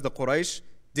 because the Quraysh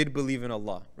did believe in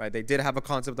Allah, right? They did have a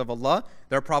concept of Allah.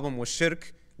 Their problem was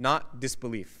shirk, not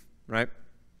disbelief, right?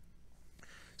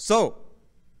 So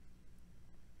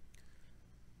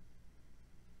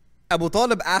Abu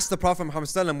Talib asked the Prophet Muhammad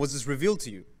ﷺ, was this revealed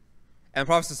to you? And the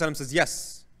Prophet ﷺ says,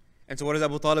 yes. And so what does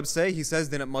Abu Talib say? He says,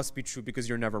 then it must be true because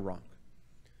you're never wrong.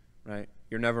 Right?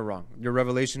 You're never wrong. Your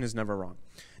revelation is never wrong.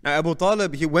 Now Abu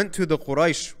Talib, he went to the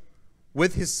Quraysh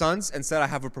with his sons and said, I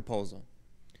have a proposal.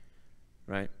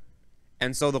 Right?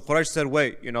 And so the Quraysh said,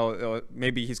 wait,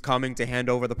 maybe he's coming to hand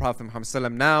over the Prophet Muhammad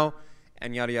ﷺ now,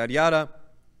 and yada, yada, yada.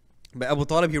 But Abu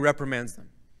Talib, he reprimands them.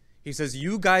 He says,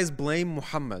 you guys blame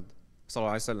Muhammad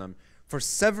ﷺ for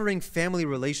severing family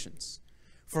relations,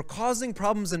 for causing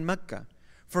problems in Mecca,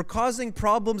 for causing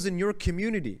problems in your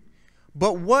community.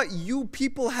 But what you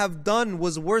people have done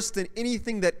was worse than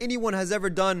anything that anyone has ever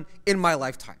done in my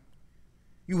lifetime.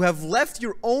 You have left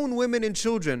your own women and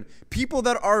children, people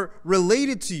that are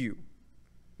related to you.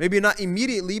 Maybe not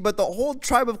immediately, but the whole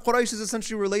tribe of Quraysh is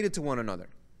essentially related to one another.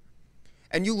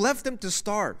 And you left them to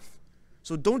starve.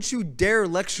 So don't you dare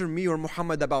lecture me or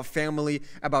Muhammad about family,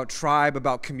 about tribe,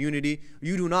 about community.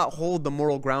 You do not hold the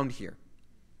moral ground here.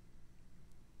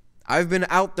 I've been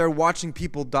out there watching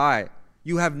people die.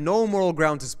 You have no moral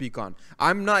ground to speak on.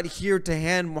 I'm not here to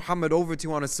hand Muhammad over to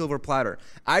you on a silver platter.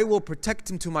 I will protect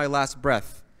him to my last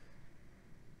breath.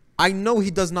 I know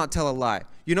he does not tell a lie.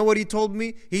 You know what he told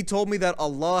me? He told me that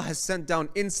Allah has sent down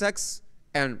insects,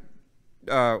 and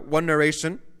one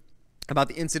narration about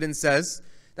the incident says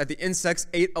that the insects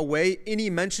ate away any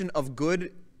mention of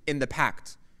good in the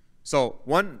pact. So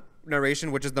one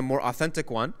narration, which is the more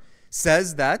authentic one,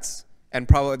 says that, and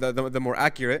probably the more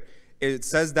accurate, it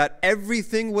says that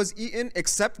everything was eaten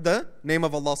except the name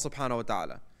of Allah subhanahu wa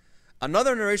ta'ala.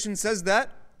 Another narration says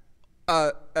that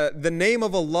the name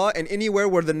of Allah and anywhere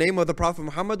where the name of the Prophet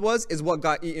Muhammad was is what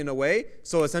got eaten away.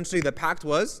 So essentially the pact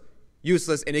was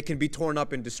useless and it can be torn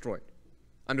up and destroyed.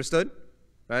 Understood?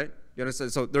 Right? You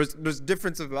understand? So there's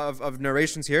difference of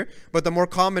narrations here, but the more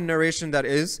common narration that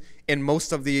is in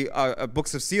most of the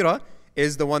books of Seerah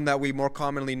is the one that we more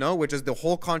commonly know, which is the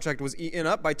whole contract was eaten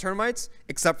up by termites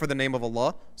except for the name of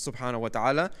Allah subhanahu wa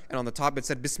ta'ala, and on the top it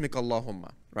said Bismika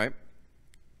Allahumma, right?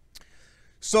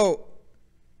 So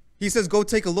he says, go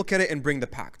take a look at it and bring the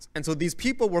pact. And so these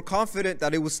people were confident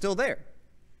that it was still there,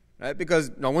 right?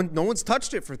 Because no one's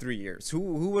touched it for 3 years.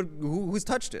 Who's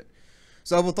touched it?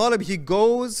 So Abu Talib, he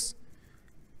goes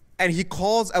and he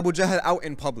calls Abu Jahl out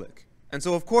in public. And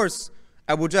so of course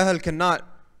Abu Jahl cannot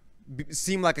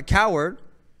seem like a coward,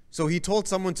 so he told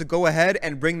someone to go ahead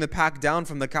and bring the pack down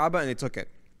from the Kaaba, and they took it.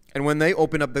 And when they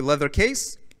opened up the leather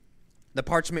case, the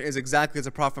parchment is exactly as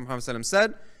the Prophet Muhammad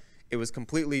said. It was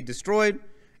completely destroyed,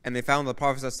 and they found the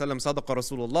Prophet Sadaqa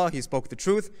Rasulullah, he spoke the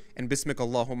truth, and Bismika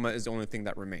Allahumma is the only thing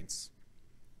that remains.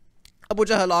 Abu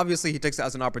Jahl, obviously, he takes it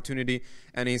as an opportunity,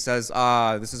 and he says,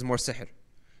 this is more sihr.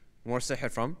 More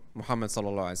sihr from Muhammad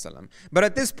sallallahu alaihi wasallam. But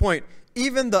at this point,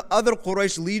 even the other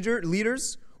Quraysh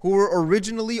leaders who were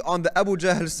originally on the Abu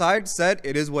Jahl side said,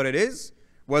 it is what it is.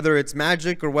 Whether it's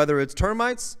magic or whether it's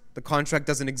termites, the contract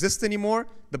doesn't exist anymore.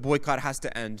 The boycott has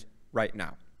to end right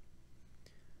now.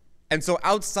 And so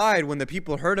outside, when the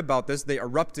people heard about this, they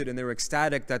erupted and they were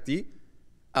ecstatic that the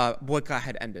boycott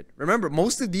had ended. Remember,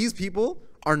 most of these people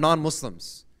are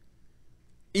non-Muslims.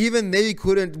 Even they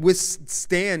couldn't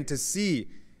withstand to see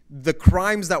the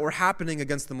crimes that were happening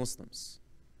against the Muslims.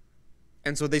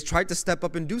 And so they tried to step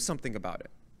up and do something about it.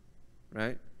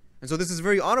 Right? And so this is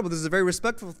very honorable, this is a very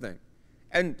respectful thing.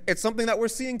 And it's something that we're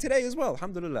seeing today as well,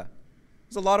 alhamdulillah.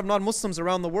 There's a lot of non-Muslims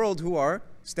around the world who are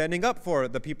standing up for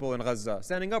the people in Gaza,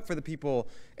 standing up for the people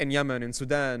in Yemen, in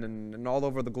Sudan, and all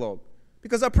over the globe.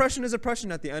 Because oppression is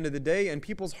oppression at the end of the day, and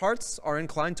people's hearts are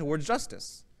inclined towards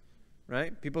justice.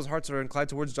 Right? People's hearts are inclined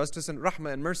towards justice and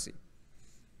rahmah and mercy.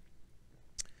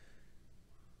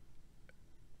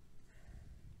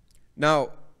 Now,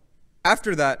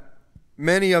 after that,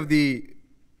 many of the,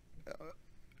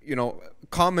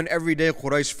 common everyday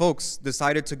Quraysh folks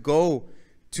decided to go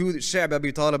to Sha'b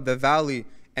Abi Talib, the valley,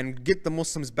 and get the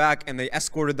Muslims back, and they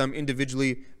escorted them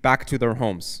individually back to their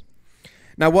homes.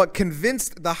 Now, what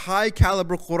convinced the high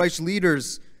caliber Quraysh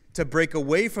leaders to break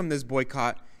away from this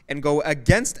boycott and go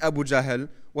against Abu Jahl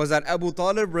was that Abu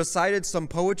Talib recited some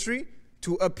poetry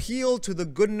to appeal to the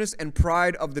goodness and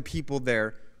pride of the people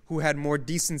there who had more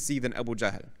decency than Abu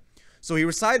Jahl. So he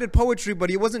recited poetry, but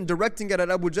he wasn't directing it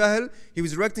at Abu Jahl, he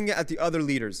was directing it at the other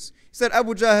leaders. He said,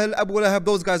 Abu Jahl, Abu Lahab,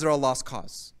 those guys are a lost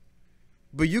cause.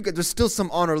 But there's still some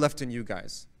honor left in you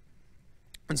guys.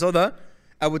 And so the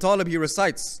Abu Talib, he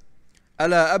recites,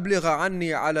 ألا أبلغ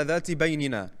عني على ذات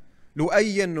بيننا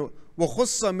لؤي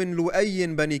وخص من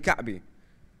لؤي بني كعب.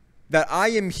 That I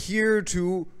am here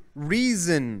to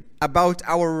reason about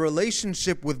our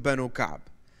relationship with Banu Ka'b.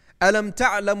 ألم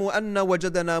تعلم أن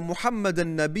وجدنا محمدا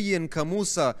نبيا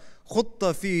كموسى خط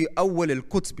في أول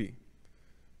الكتب.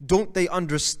 Don't they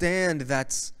understand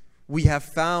that we have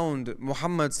found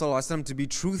Muhammad sallallahu alaihi wasallam to be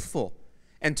truthful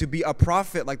and to be a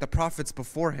prophet like the prophets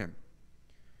before him?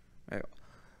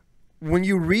 When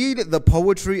you read the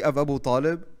poetry of Abu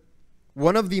Talib,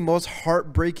 one of the most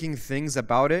heartbreaking things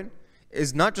about it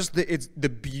is not just the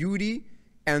beauty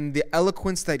and the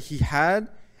eloquence that he had,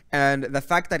 and the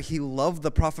fact that he loved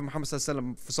the Prophet Muhammad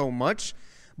so much,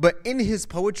 but in his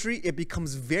poetry it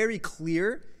becomes very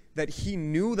clear that he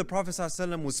knew the Prophet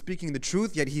was speaking the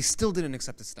truth, yet he still didn't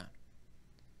accept Islam.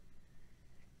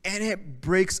 And it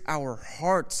breaks our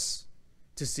hearts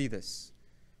to see this.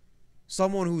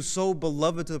 someone who's so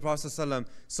beloved to the Prophet ﷺ,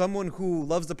 someone who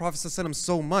loves the Prophet ﷺ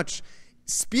so much,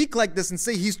 speak like this and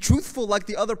say he's truthful like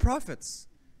the other prophets.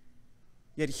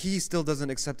 Yet he still doesn't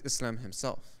accept Islam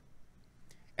himself.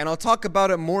 And I'll talk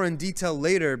about it more in detail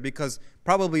later, because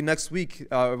probably next week,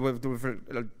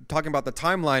 we're talking about the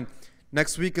timeline,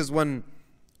 next week is when,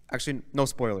 actually no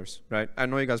spoilers, right? I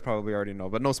know you guys probably already know,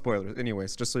 but no spoilers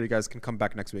anyways, just so you guys can come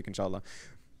back next week, inshallah.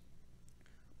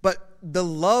 But the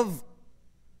love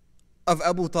of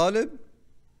Abu Talib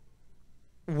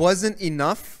wasn't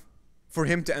enough for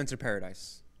him to enter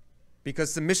paradise,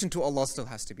 because submission to Allah still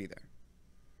has to be there.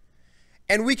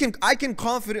 And I can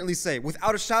confidently say,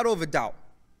 without a shadow of a doubt,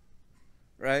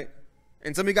 right?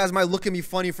 And some of you guys might look at me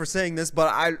funny for saying this,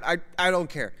 but I don't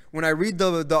care. When I read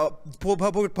the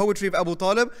poetry of Abu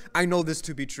Talib, I know this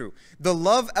to be true. The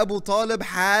love Abu Talib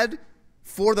had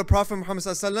for the Prophet Muhammad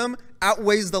ﷺ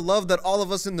outweighs the love that all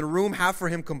of us in the room have for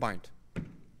him combined.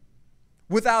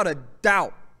 Without a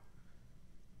doubt.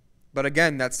 But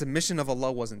again, that submission of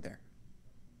Allah wasn't there.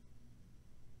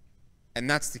 And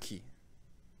that's the key.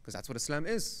 Because that's what Islam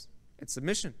is. It's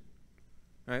submission,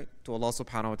 right? To Allah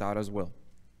subhanahu wa ta'ala's will.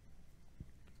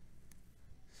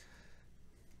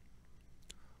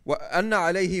 وأن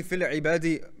عليه في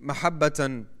العباد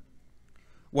محبة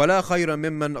ولا خير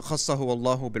ممن خصه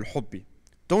الله بالحب.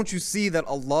 Don't you see that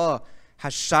Allah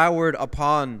has showered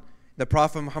upon the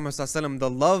Prophet Muhammad ﷺ the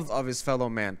love of his fellow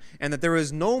man, and that there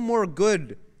is no more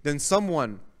good than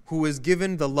someone who is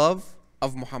given the love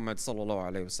of Muhammad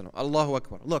ﷺ. Allahu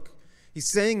Akbar. Look, he's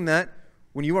saying that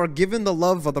when you are given the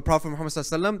love of the Prophet Muhammad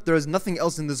ﷺ, there is nothing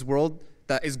else in this world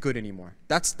that is good anymore.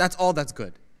 That's all that's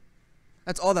good.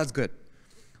 That's all that's good.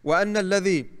 وأن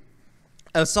الذي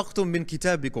ألصقتم من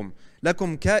كتابكم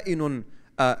لكم كائن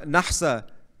نحس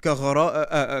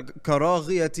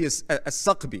كراغية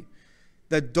الثقب.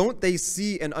 That don't they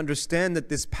see and understand that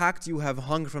this pact you have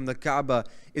hung from the Kaaba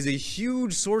is a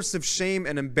huge source of shame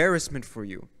and embarrassment for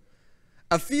you.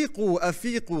 أفيقوا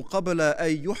أفيقوا قبل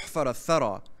أن يحفر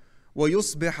الثرى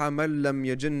ويصبح من لم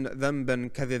يجن ذنبا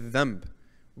كذي الذنب.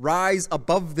 Rise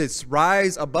above this,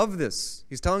 rise above this.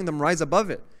 He's telling them, rise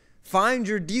above it. Find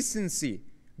your decency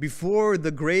before the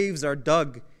graves are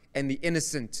dug and the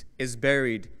innocent is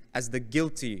buried, as the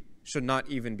guilty should not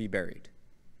even be buried.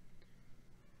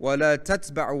 وَلَا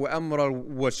تَتْبَعُوا أَمْرَ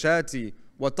الْوَشَاةِ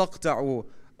وَتَقْطَعُوا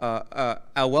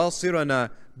أَوَاصِرَنَا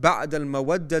بَعْدَ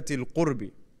الْمَوَدَّةِ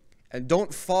الْقُرْبِ. And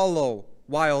don't follow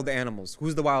wild animals.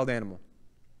 Who's the wild animal?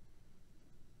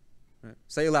 Right.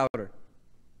 Say it louder.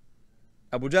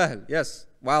 Abu Jahl. Yes.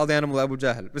 Wild animal Abu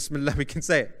Jahl. Bismillah, we can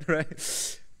say it.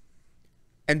 Right?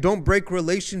 And don't break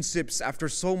relationships after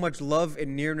so much love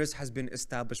and nearness has been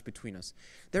established between us.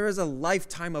 There is a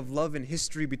lifetime of love and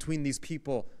history between these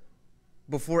people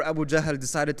before Abu Jahl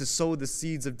decided to sow the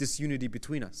seeds of disunity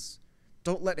between us.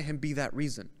 Don't let him be that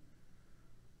reason.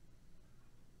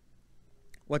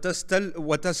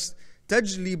 وَتَسْتَجْلِبُوا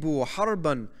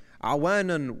حَرْبًا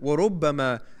عَوَانًا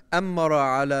وَرُبَّمَا أَمَّرَ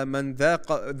عَلَى مَنْ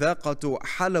ذَاقَتُ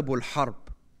حَلَبُ الْحَرْبِ.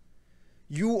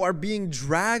 You are being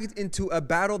dragged into a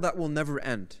battle that will never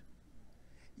end.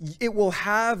 It will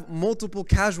have multiple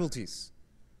casualties.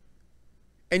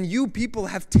 And you people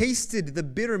have tasted the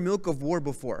bitter milk of war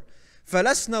before.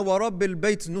 فَلَسْنَا وَرَبِّ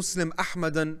الْبَيْتِ نُسْلِمْ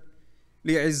أَحْمَدًا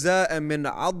لِعِزَاءً مِنْ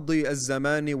عَضِّ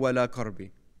الزَّمَانِ وَلَا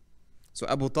كَرْبِ. So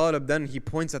Abu Talib then, he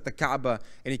points at the Kaaba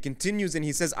and he continues and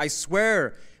he says, I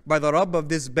swear by the Rabb of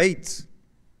this Bayt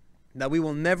that we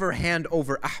will never hand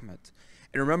over Ahmad.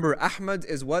 And remember, Ahmad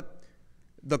is what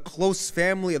the close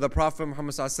family of the Prophet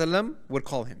Muhammad ﷺ would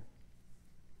call him.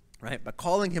 Right? By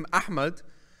calling him Ahmad,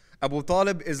 Abu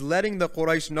Talib is letting the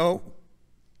Quraysh know,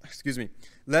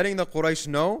 letting the Quraysh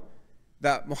know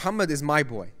that Muhammad is my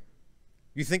boy.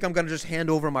 You think I'm going to just hand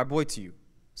over my boy to you?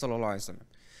 Sallallahu Alaihi Wasallam.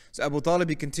 So Abu Talib,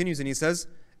 he continues and he says,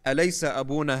 أَلَيْسَ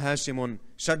أَبُونَ هَاشِمٌ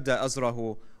شَدَّ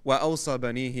أَزْرَهُ وَأَوْصَى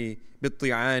بَنِيهِ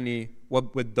بِالطِّعَانِ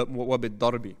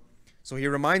وَبِالضَّرْبِ. So he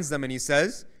reminds them and he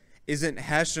says, isn't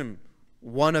Hashim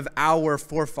one of our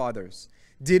forefathers?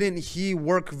 Didn't he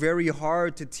work very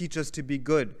hard to teach us to be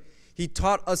good? He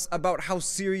taught us about how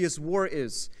serious war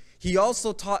is. He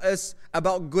also taught us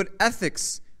about good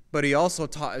ethics, but he also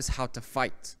taught us how to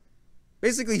fight.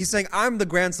 Basically, he's saying, I'm the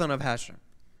grandson of Hashim.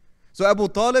 So Abu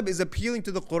Talib is appealing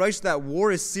to the Quraysh that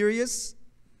war is serious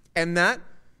and that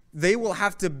they will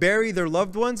have to bury their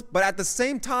loved ones. But at the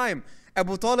same time,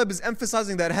 Abu Talib is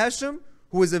emphasizing that Hashim,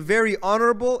 who is a very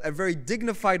honorable, a very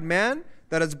dignified man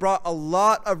that has brought a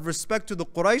lot of respect to the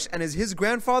Quraysh and is his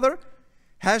grandfather.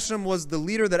 Hashim was the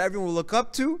leader that everyone will look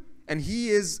up to, and he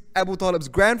is Abu Talib's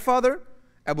grandfather.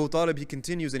 Abu Talib, he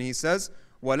continues and he says,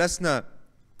 وَلَسْنَا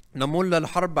نَمُلَّ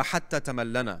الْحَرْبَ حَتَّى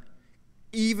تَمَلَّنَا.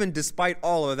 even despite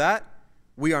all of that,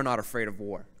 we are not afraid of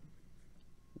war.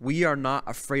 We are not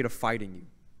afraid of fighting you.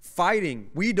 Fighting,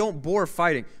 we don't bore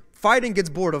fighting. Fighting gets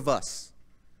bored of us.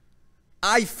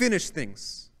 I finish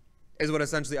things, is what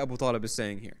essentially Abu Talib is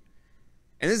saying here.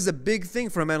 And this is a big thing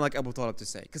for a man like Abu Talib to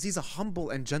say, because he's a humble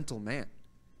and gentle man.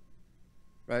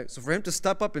 Right? So for him to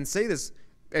step up and say this,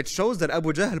 it shows that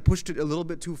Abu Jahl pushed it a little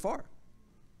bit too far.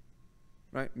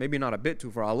 Right? Maybe not a bit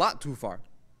too far, a lot too far.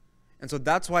 And so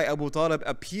that's why Abu Talib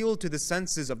appealed to the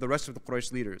senses of the rest of the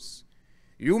Quraysh leaders.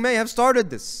 You may have started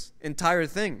this entire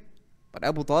thing, but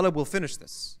Abu Talib will finish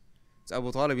this. So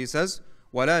Abu Talib, he says,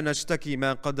 وَلَا نَشْتَكِي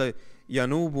مَا قَدْ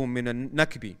يَنُوبُ مِنَ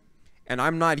النَّكْبِ. And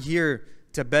I'm not here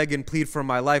to beg and plead for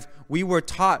my life. We were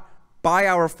taught by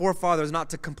our forefathers not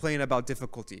to complain about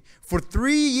difficulty. For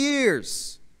 3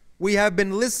 years, we have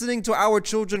been listening to our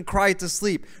children cry to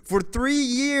sleep. For 3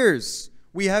 years,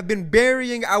 we have been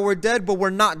burying our dead, but we're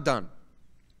not done.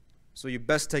 So you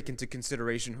best take into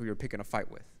consideration who you're picking a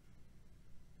fight with.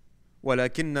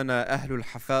 وَلَكِنَّنَا أَهْلُ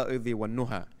الْحَفَائِذِ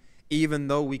وَالنُّهَى. Even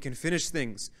though we can finish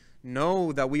things,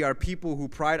 know that we are people who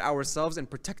pride ourselves in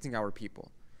protecting our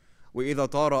people. وَإِذَا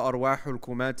طَارَ أَرْوَاحُ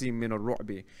الْكُمَاتِ مِنَ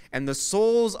الرُّعْبِ. And the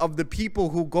souls of the people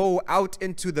who go out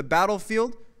into the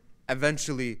battlefield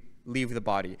eventually leave the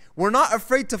body. We're not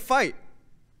afraid to fight,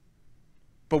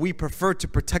 but we prefer to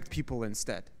protect people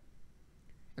instead.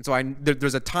 And so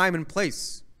there's a time and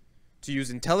place to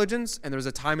use intelligence, and there's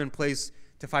a time and place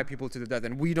to fight people to the death.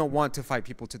 And we don't want to fight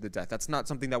people to the death. That's not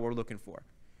something that we're looking for.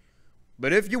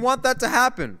 But if you want that to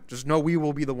happen, just know we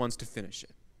will be the ones to finish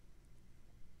it.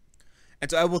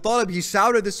 And so Abu Talib, he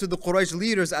shouted this to the Quraysh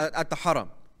leaders at the Haram.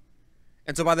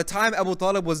 And so by the time Abu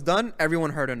Talib was done,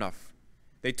 everyone heard enough.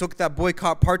 They took that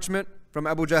boycott parchment from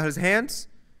Abu Jahl's hands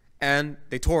and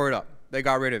they tore it up. They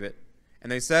got rid of it.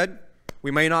 And they said,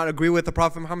 we may not agree with the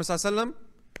Prophet Muhammad ﷺ,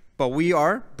 but we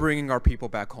are bringing our people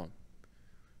back home.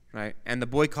 Right? And the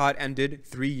boycott ended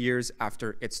 3 years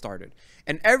after it started.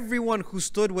 And everyone who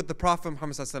stood with the Prophet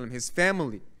Muhammad ﷺ, his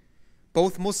family,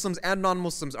 both Muslims and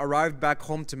non-Muslims, arrived back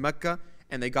home to Mecca,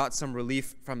 and they got some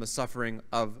relief from the suffering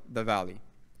of the valley.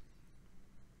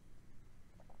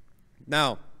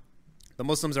 Now, the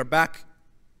Muslims are back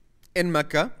in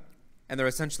Mecca, and they're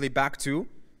essentially back to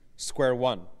square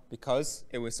one, because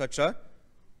it was such a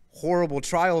horrible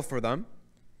trial for them.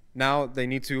 Now they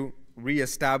need to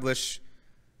reestablish,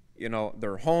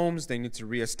 their homes. They need to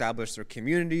reestablish their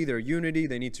community, their unity.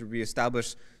 They need to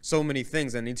reestablish so many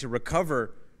things. They need to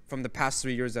recover from the past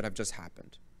 3 years that have just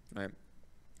happened. Right?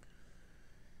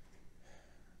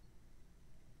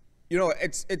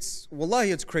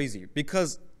 Wallahi, it's crazy,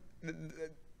 because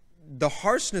the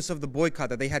harshness of the boycott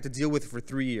that they had to deal with for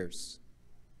 3 years.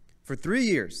 For 3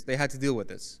 years, they had to deal with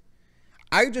this.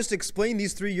 I just explained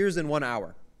these 3 years in 1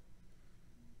 hour.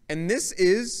 And this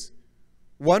is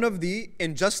one of the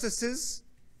injustices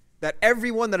that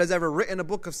everyone that has ever written a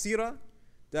book of Seerah,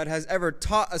 that has ever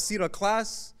taught a Seerah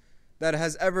class, that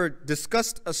has ever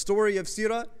discussed a story of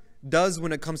Seerah, does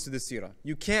when it comes to the Seerah.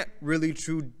 You can't really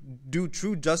do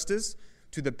true justice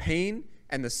to the pain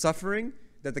and the suffering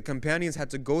that the companions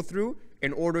had to go through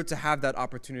in order to have that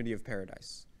opportunity of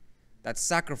paradise. That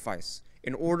sacrifice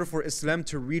in order for Islam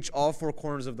to reach all 4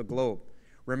 corners of the globe.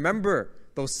 Remember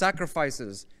those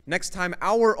sacrifices. Next time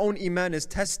our own iman is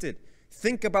tested,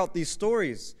 think about these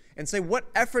stories and say, what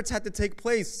efforts had to take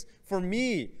place for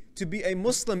me to be a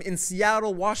Muslim in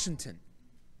Seattle, Washington?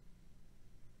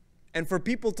 And for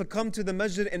people to come to the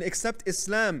masjid and accept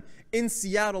Islam in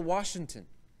Seattle, Washington.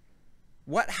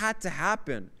 What had to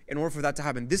happen in order for that to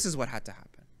happen? This is what had to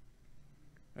happen.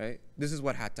 Right? This is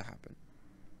what had to happen.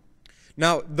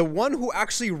 Now, the one who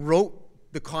actually wrote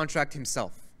the contract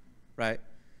himself, right?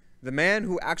 The man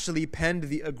who actually penned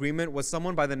the agreement was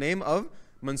someone by the name of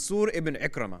Mansur ibn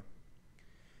Ikramah.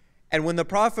 And when the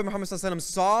Prophet Muhammad ﷺ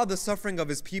saw the suffering of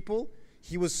his people,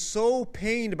 he was so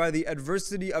pained by the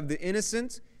adversity of the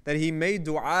innocent that he made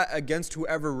dua against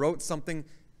whoever wrote something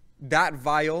that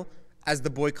vile as the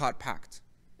boycott pact.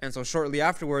 And so shortly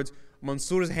afterwards,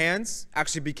 Mansur's hands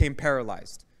actually became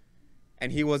paralyzed.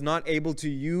 And he was not able to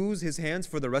use his hands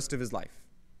for the rest of his life.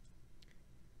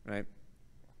 Right?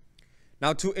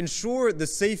 Now, to ensure the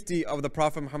safety of the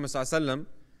Prophet Muhammad ﷺ,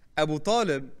 Abu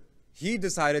Talib, he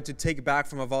decided to take back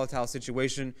from a volatile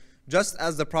situation, just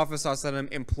as the Prophet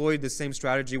ﷺ employed the same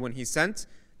strategy when he sent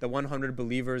the 100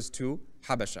 believers to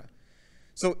Habasha.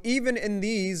 So even in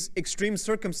these extreme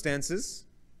circumstances,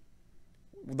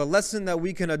 the lesson that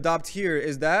we can adopt here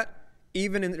is that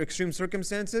even in extreme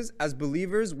circumstances, as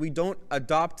believers, we don't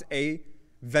adopt a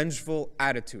vengeful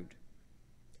attitude.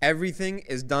 Everything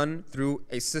is done through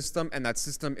a system, and that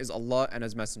system is Allah and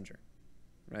His Messenger.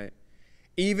 Right?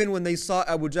 Even when they saw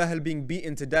Abu Jahl being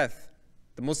beaten to death,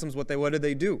 the Muslims, what did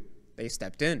they do? They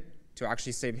stepped in to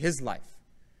actually save his life.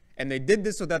 And they did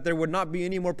this so that there would not be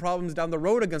any more problems down the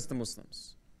road against the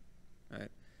Muslims. Right?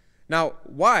 Now,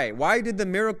 why? Why did the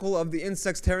miracle of the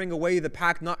insects tearing away the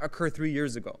pack not occur 3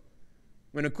 years ago,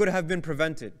 when it could have been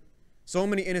prevented? So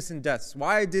many innocent deaths.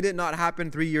 Why did it not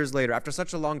happen 3 years later, after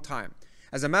such a long time?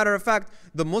 As a matter of fact,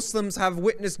 the Muslims have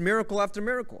witnessed miracle after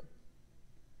miracle.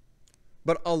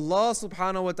 But Allah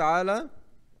subhanahu wa ta'ala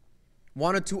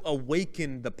wanted to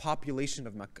awaken the population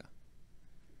of Mecca.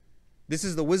 This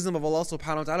is the wisdom of Allah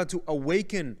subhanahu wa ta'ala, to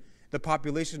awaken the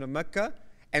population of Mecca.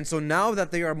 And so now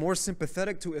that they are more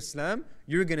sympathetic to Islam,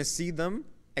 you're going to see them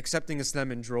accepting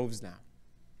Islam in droves now.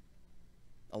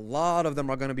 A lot of them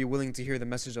are going to be willing to hear the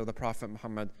message of the Prophet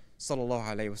Muhammad sallallahu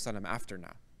alaihi wasallam after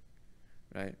now.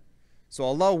 Right? So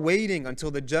Allah waiting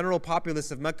until the general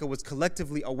populace of Mecca was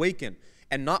collectively awakened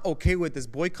and not okay with this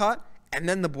boycott, and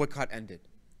then the boycott ended.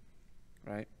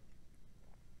 Right?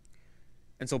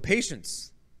 And so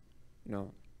patience,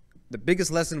 the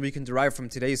biggest lesson we can derive from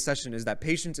today's session is that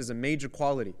patience is a major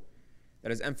quality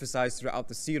that is emphasized throughout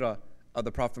the seerah of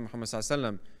the Prophet Muhammad sallallahu alaihi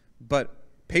wasallam. But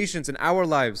patience in our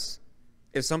lives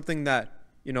is something that,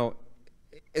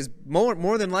 is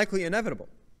more than likely inevitable.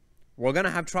 We're going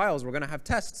to have trials, we're going to have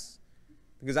tests.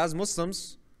 Because as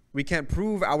Muslims, we can't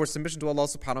prove our submission to Allah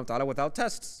subhanahu wa ta'ala without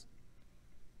tests.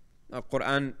 The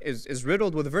Quran is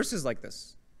riddled with verses like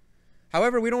this.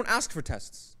 However, we don't ask for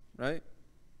tests, right?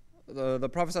 The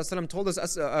Prophet ﷺ told us,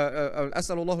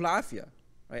 As'alullahu al-afiyah,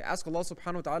 right? Ask Allah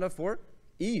subhanahu wa ta'ala for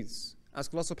ease.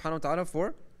 Ask Allah subhanahu wa ta'ala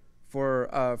for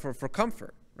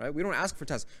comfort, right? We don't ask for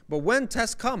tests. But when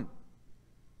tests come,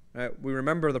 right, we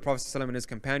remember the Prophet ﷺ and his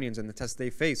companions and the tests they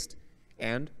faced.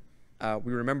 And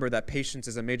we remember that patience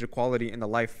is a major quality in the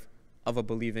life of a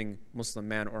believing Muslim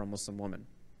man or a Muslim woman.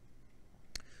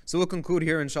 So we'll conclude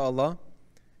here, inshallah.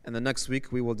 And the next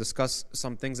week we will discuss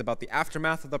some things about the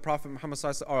aftermath of the Prophet Muhammad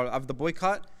or of the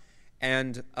boycott.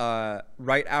 And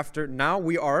right after,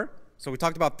 so we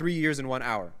talked about 3 years in 1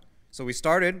 hour. So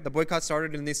the boycott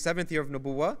started in the 7th year of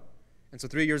Nubuwah. And so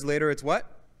 3 years later, it's what?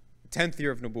 10th year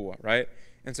of Nubuwah, right?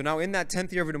 And so now in that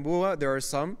 10th year of Nubuwah, there are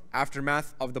some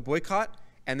aftermath of the boycott.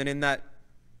 And then in that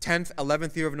 10th,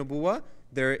 11th year of Nubuwah,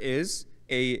 there is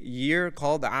a year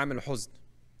called the Am al-Huzn,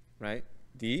 right?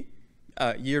 The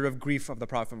year of grief of the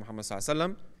Prophet Muhammad sallallahu alaihi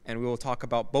wasallam. And we will talk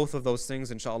about both of those things,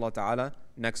 inshallah ta'ala,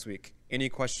 next week. Any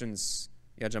questions,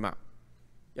 ya Jama'ah?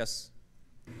 Yes?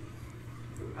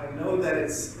 I know that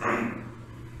it's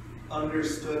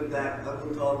understood that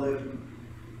Abu Talib,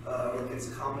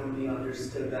 it's commonly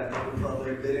understood that Abu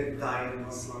Talib didn't die a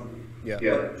Muslim. Yeah.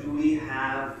 But do we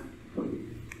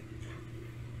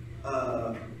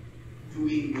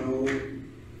know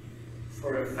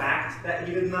for a fact that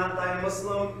he did not die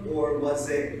Muslim, or was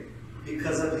it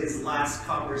because of his last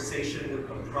conversation with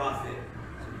the Prophet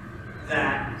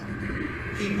that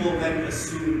people then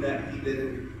assumed that he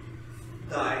didn't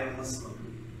die Muslim?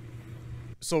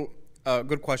 So,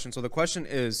 good question. So the question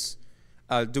is,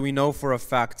 do we know for a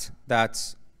fact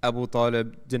that Abu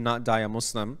Talib did not die a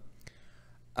Muslim?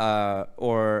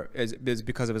 Or is it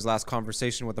because of his last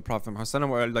conversation with the Prophet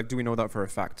Muhammad, or do we know that for a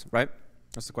fact, right?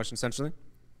 That's the question essentially.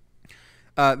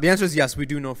 The answer is yes, we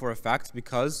do know for a fact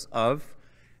because of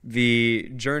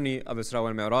the journey of Isra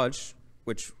wal Mi'raj,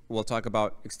 which we'll talk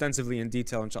about extensively in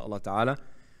detail, inshaAllah ta'ala.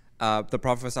 The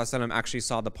Prophet ﷺ actually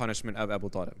saw the punishment of Abu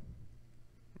Talib,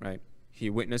 right? He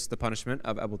witnessed the punishment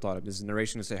of Abu Talib. This is a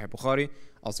narration in Sahih Bukhari,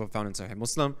 also found in Sahih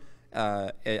Muslim.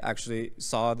 It actually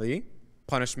saw the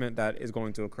punishment that is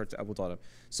going to occur to Abu Talib.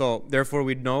 So therefore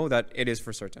we know that it is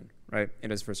for certain, right?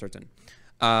 It is for certain.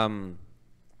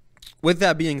 With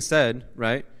that being said,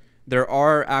 right, there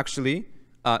are actually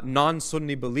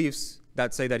non-Sunni beliefs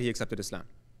that say that he accepted Islam,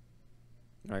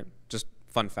 right? Just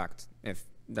fun fact, if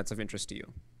that's of interest to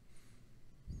you.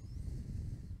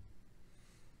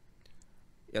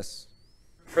 Yes?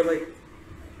 For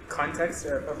context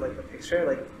of the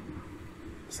picture,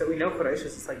 so we know Quraysh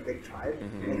is this big tribe.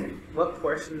 Mm-hmm. What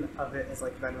portion of it is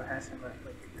Banu Hashim?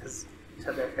 Because you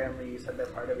said they're family, you said they're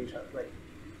part of each other.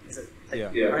 Is it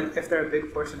if they're a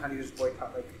big portion, how do you just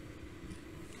boycott?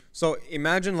 So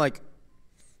imagine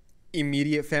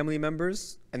immediate family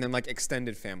members and then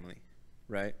extended family,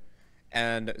 right?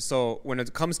 And so when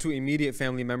it comes to immediate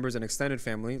family members and extended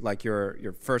family, like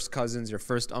your first cousins, your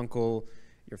first uncle,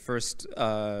 your first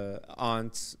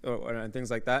aunt, and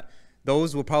things like that,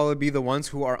 those will probably be the ones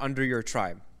who are under your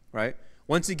tribe, right?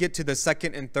 Once you get to the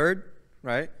second and third,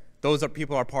 right, those are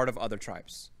people are part of other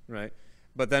tribes, right?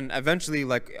 But then eventually,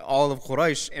 all of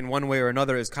Quraysh in one way or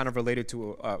another is kind of related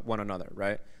to one another,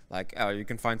 right? You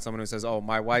can find someone who says, oh,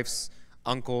 my wife's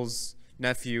uncle's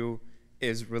nephew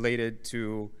is related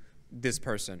to this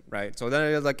person, right? So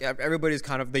then it's like everybody's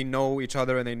kind of, they know each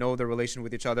other and they know their relation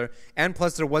with each other. And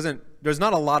plus there's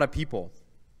not a lot of people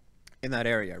in that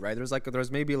area, right?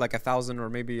 There's maybe like 1,000 or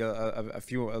maybe a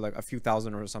few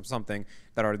thousand or something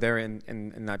that are there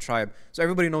in that tribe. So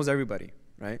everybody knows everybody,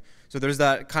 right? So there's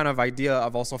that kind of idea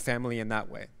of also family in that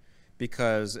way,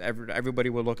 because everybody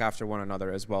will look after one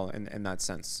another as well in that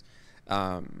sense.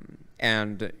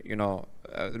 And you know,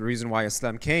 the reason why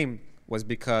Islam came was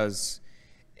because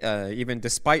even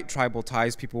despite tribal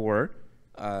ties, people were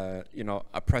you know,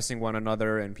 oppressing one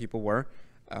another, and people were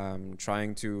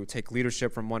trying to take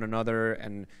leadership from one another,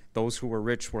 and those who were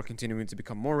rich were continuing to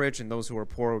become more rich, and those who were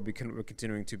poor were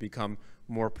continuing to become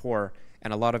more poor,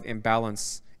 and a lot of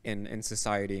imbalance in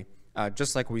society,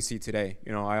 just like we see today.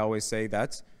 You know, I always say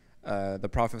that the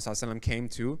Prophet ﷺ came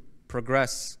to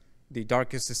progress the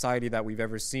darkest society that we've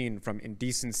ever seen, from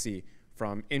indecency,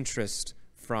 from interest,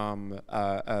 from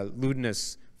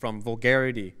lewdness, from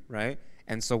vulgarity, right?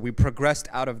 And so we progressed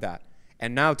out of that.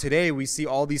 And now today we see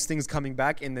all these things coming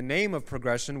back in the name of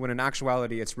progression, when in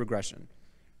actuality it's regression.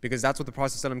 Because that's what the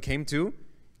Prophet ﷺ came to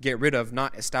get rid of,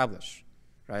 not establish,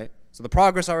 right? So the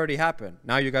progress already happened.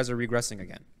 Now you guys are regressing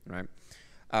again, right?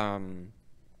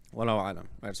 Wallahu alam.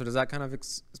 Right, so does that kind of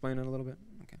explain it a little bit?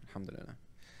 Okay, alhamdulillah.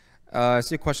 I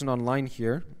see a question online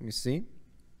here. Let me see.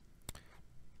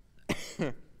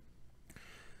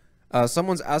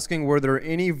 Someone's asking, were there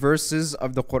any verses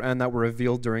of the Quran that were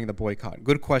revealed during the boycott?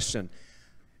 Good question.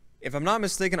 If I'm not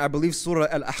mistaken, I believe Surah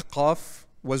Al-Ahqaf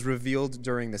was revealed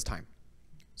during this time.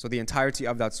 So the entirety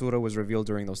of that surah was revealed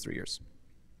during those 3 years.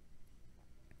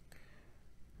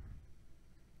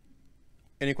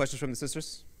 Any questions from the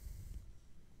sisters?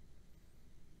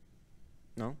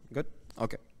 No? Good?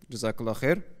 Okay. Jazakallah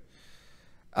khair.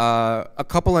 A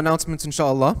couple announcements,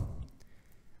 inshallah.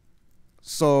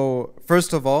 So,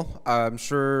 first of all, I'm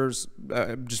sure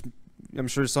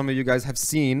some of you guys have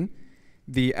seen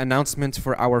the announcement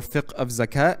for our fiqh of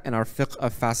zakat and our fiqh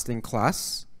of fasting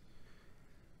class.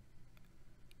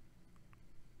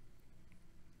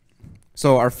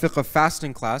 So our fiqh of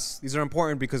fasting class, these are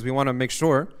important because we want to make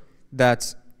sure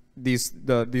that these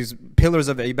pillars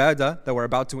of ibadah that we're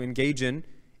about to engage in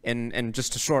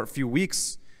just a short few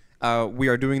weeks, we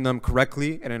are doing them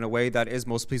correctly and in a way that is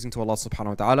most pleasing to Allah subhanahu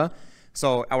wa ta'ala.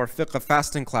 So our fiqh of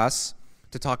fasting class,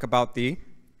 to talk about the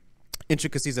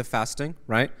intricacies of fasting,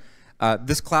 right?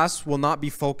 This class will not be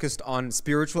focused on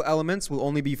spiritual elements, will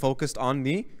only be focused on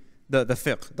the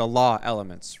fiqh, the law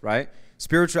elements, right?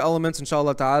 Spiritual elements,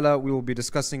 inshallah ta'ala, we will be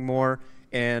discussing more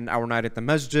in our night at the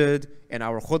masjid, in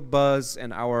our khutbahs,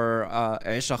 in our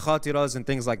isha khatiras and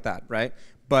things like that, right?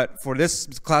 But for this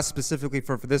class specifically,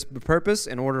 for this purpose,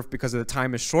 because the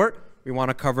time is short, we want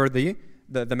to cover the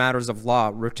matters of law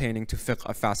pertaining to fiqh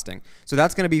of fasting. So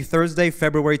that's going to be Thursday,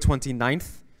 February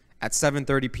 29th at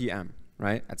 7:30 p.m.,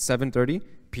 right? At 7:30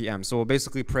 p.m. So we'll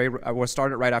basically pray, we'll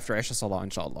start it right after Isha Salah,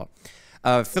 inshallah.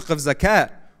 Fiqh of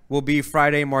Zakat will be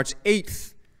Friday, March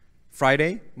 8th.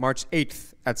 Friday, March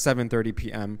 8th at 7:30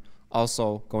 p.m.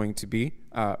 Also going to be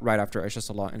right after Isha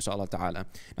Salah, inshallah ta'ala.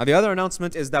 Now the other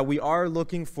announcement is that we are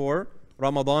looking for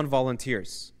Ramadan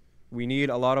volunteers. We need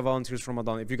a lot of volunteers for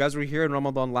Ramadan. If you guys were here in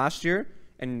Ramadan last year,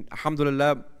 and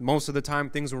alhamdulillah, most of the time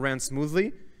things ran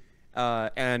smoothly,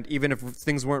 and even if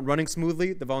things weren't running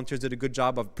smoothly, the volunteers did a good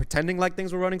job of pretending like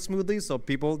things were running smoothly, so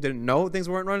people didn't know things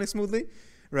weren't running smoothly,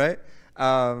 right?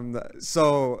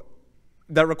 So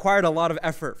that required a lot of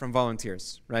effort from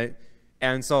volunteers, right?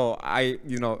 And so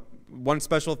one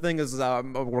special thing is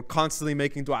we're constantly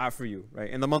making dua for you, right?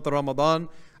 In the month of Ramadan,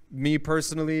 me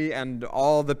personally and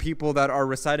all the people that are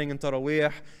reciting in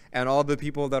Taraweeh and all the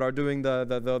people that are doing the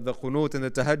qunut and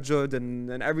the tahajjud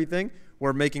and everything,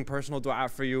 we're making personal dua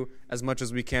for you as much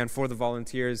as we can for the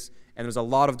volunteers. And there's a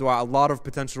lot of dua, a lot of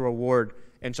potential reward,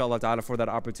 inshallah ta'ala, for that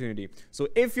opportunity. So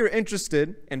if you're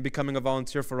interested in becoming a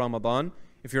volunteer for Ramadan,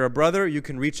 if you're a brother, you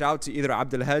can reach out to either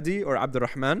Abdul Hadi or Abdul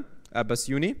Rahman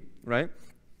Basyuni, right?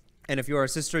 And if you are a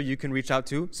sister, you can reach out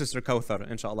to Sister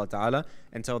Kawthar, inshallah ta'ala,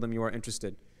 and tell them you are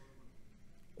interested.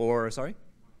 Or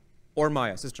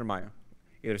Maya, Sister Maya.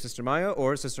 Either Sister Maya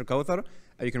or Sister Kawthar.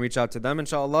 You can reach out to them,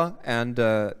 inshallah, and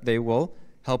they will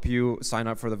help you sign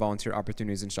up for the volunteer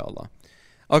opportunities, inshallah.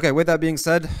 Okay, with that being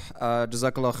said,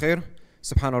 Jazakallah khair.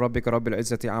 سبحان ربك رب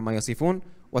العزة عما يصفون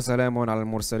وسلام على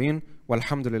المرسلين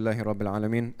والحمد لله رب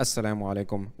العالمين السلام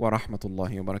عليكم ورحمة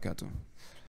الله وبركاته.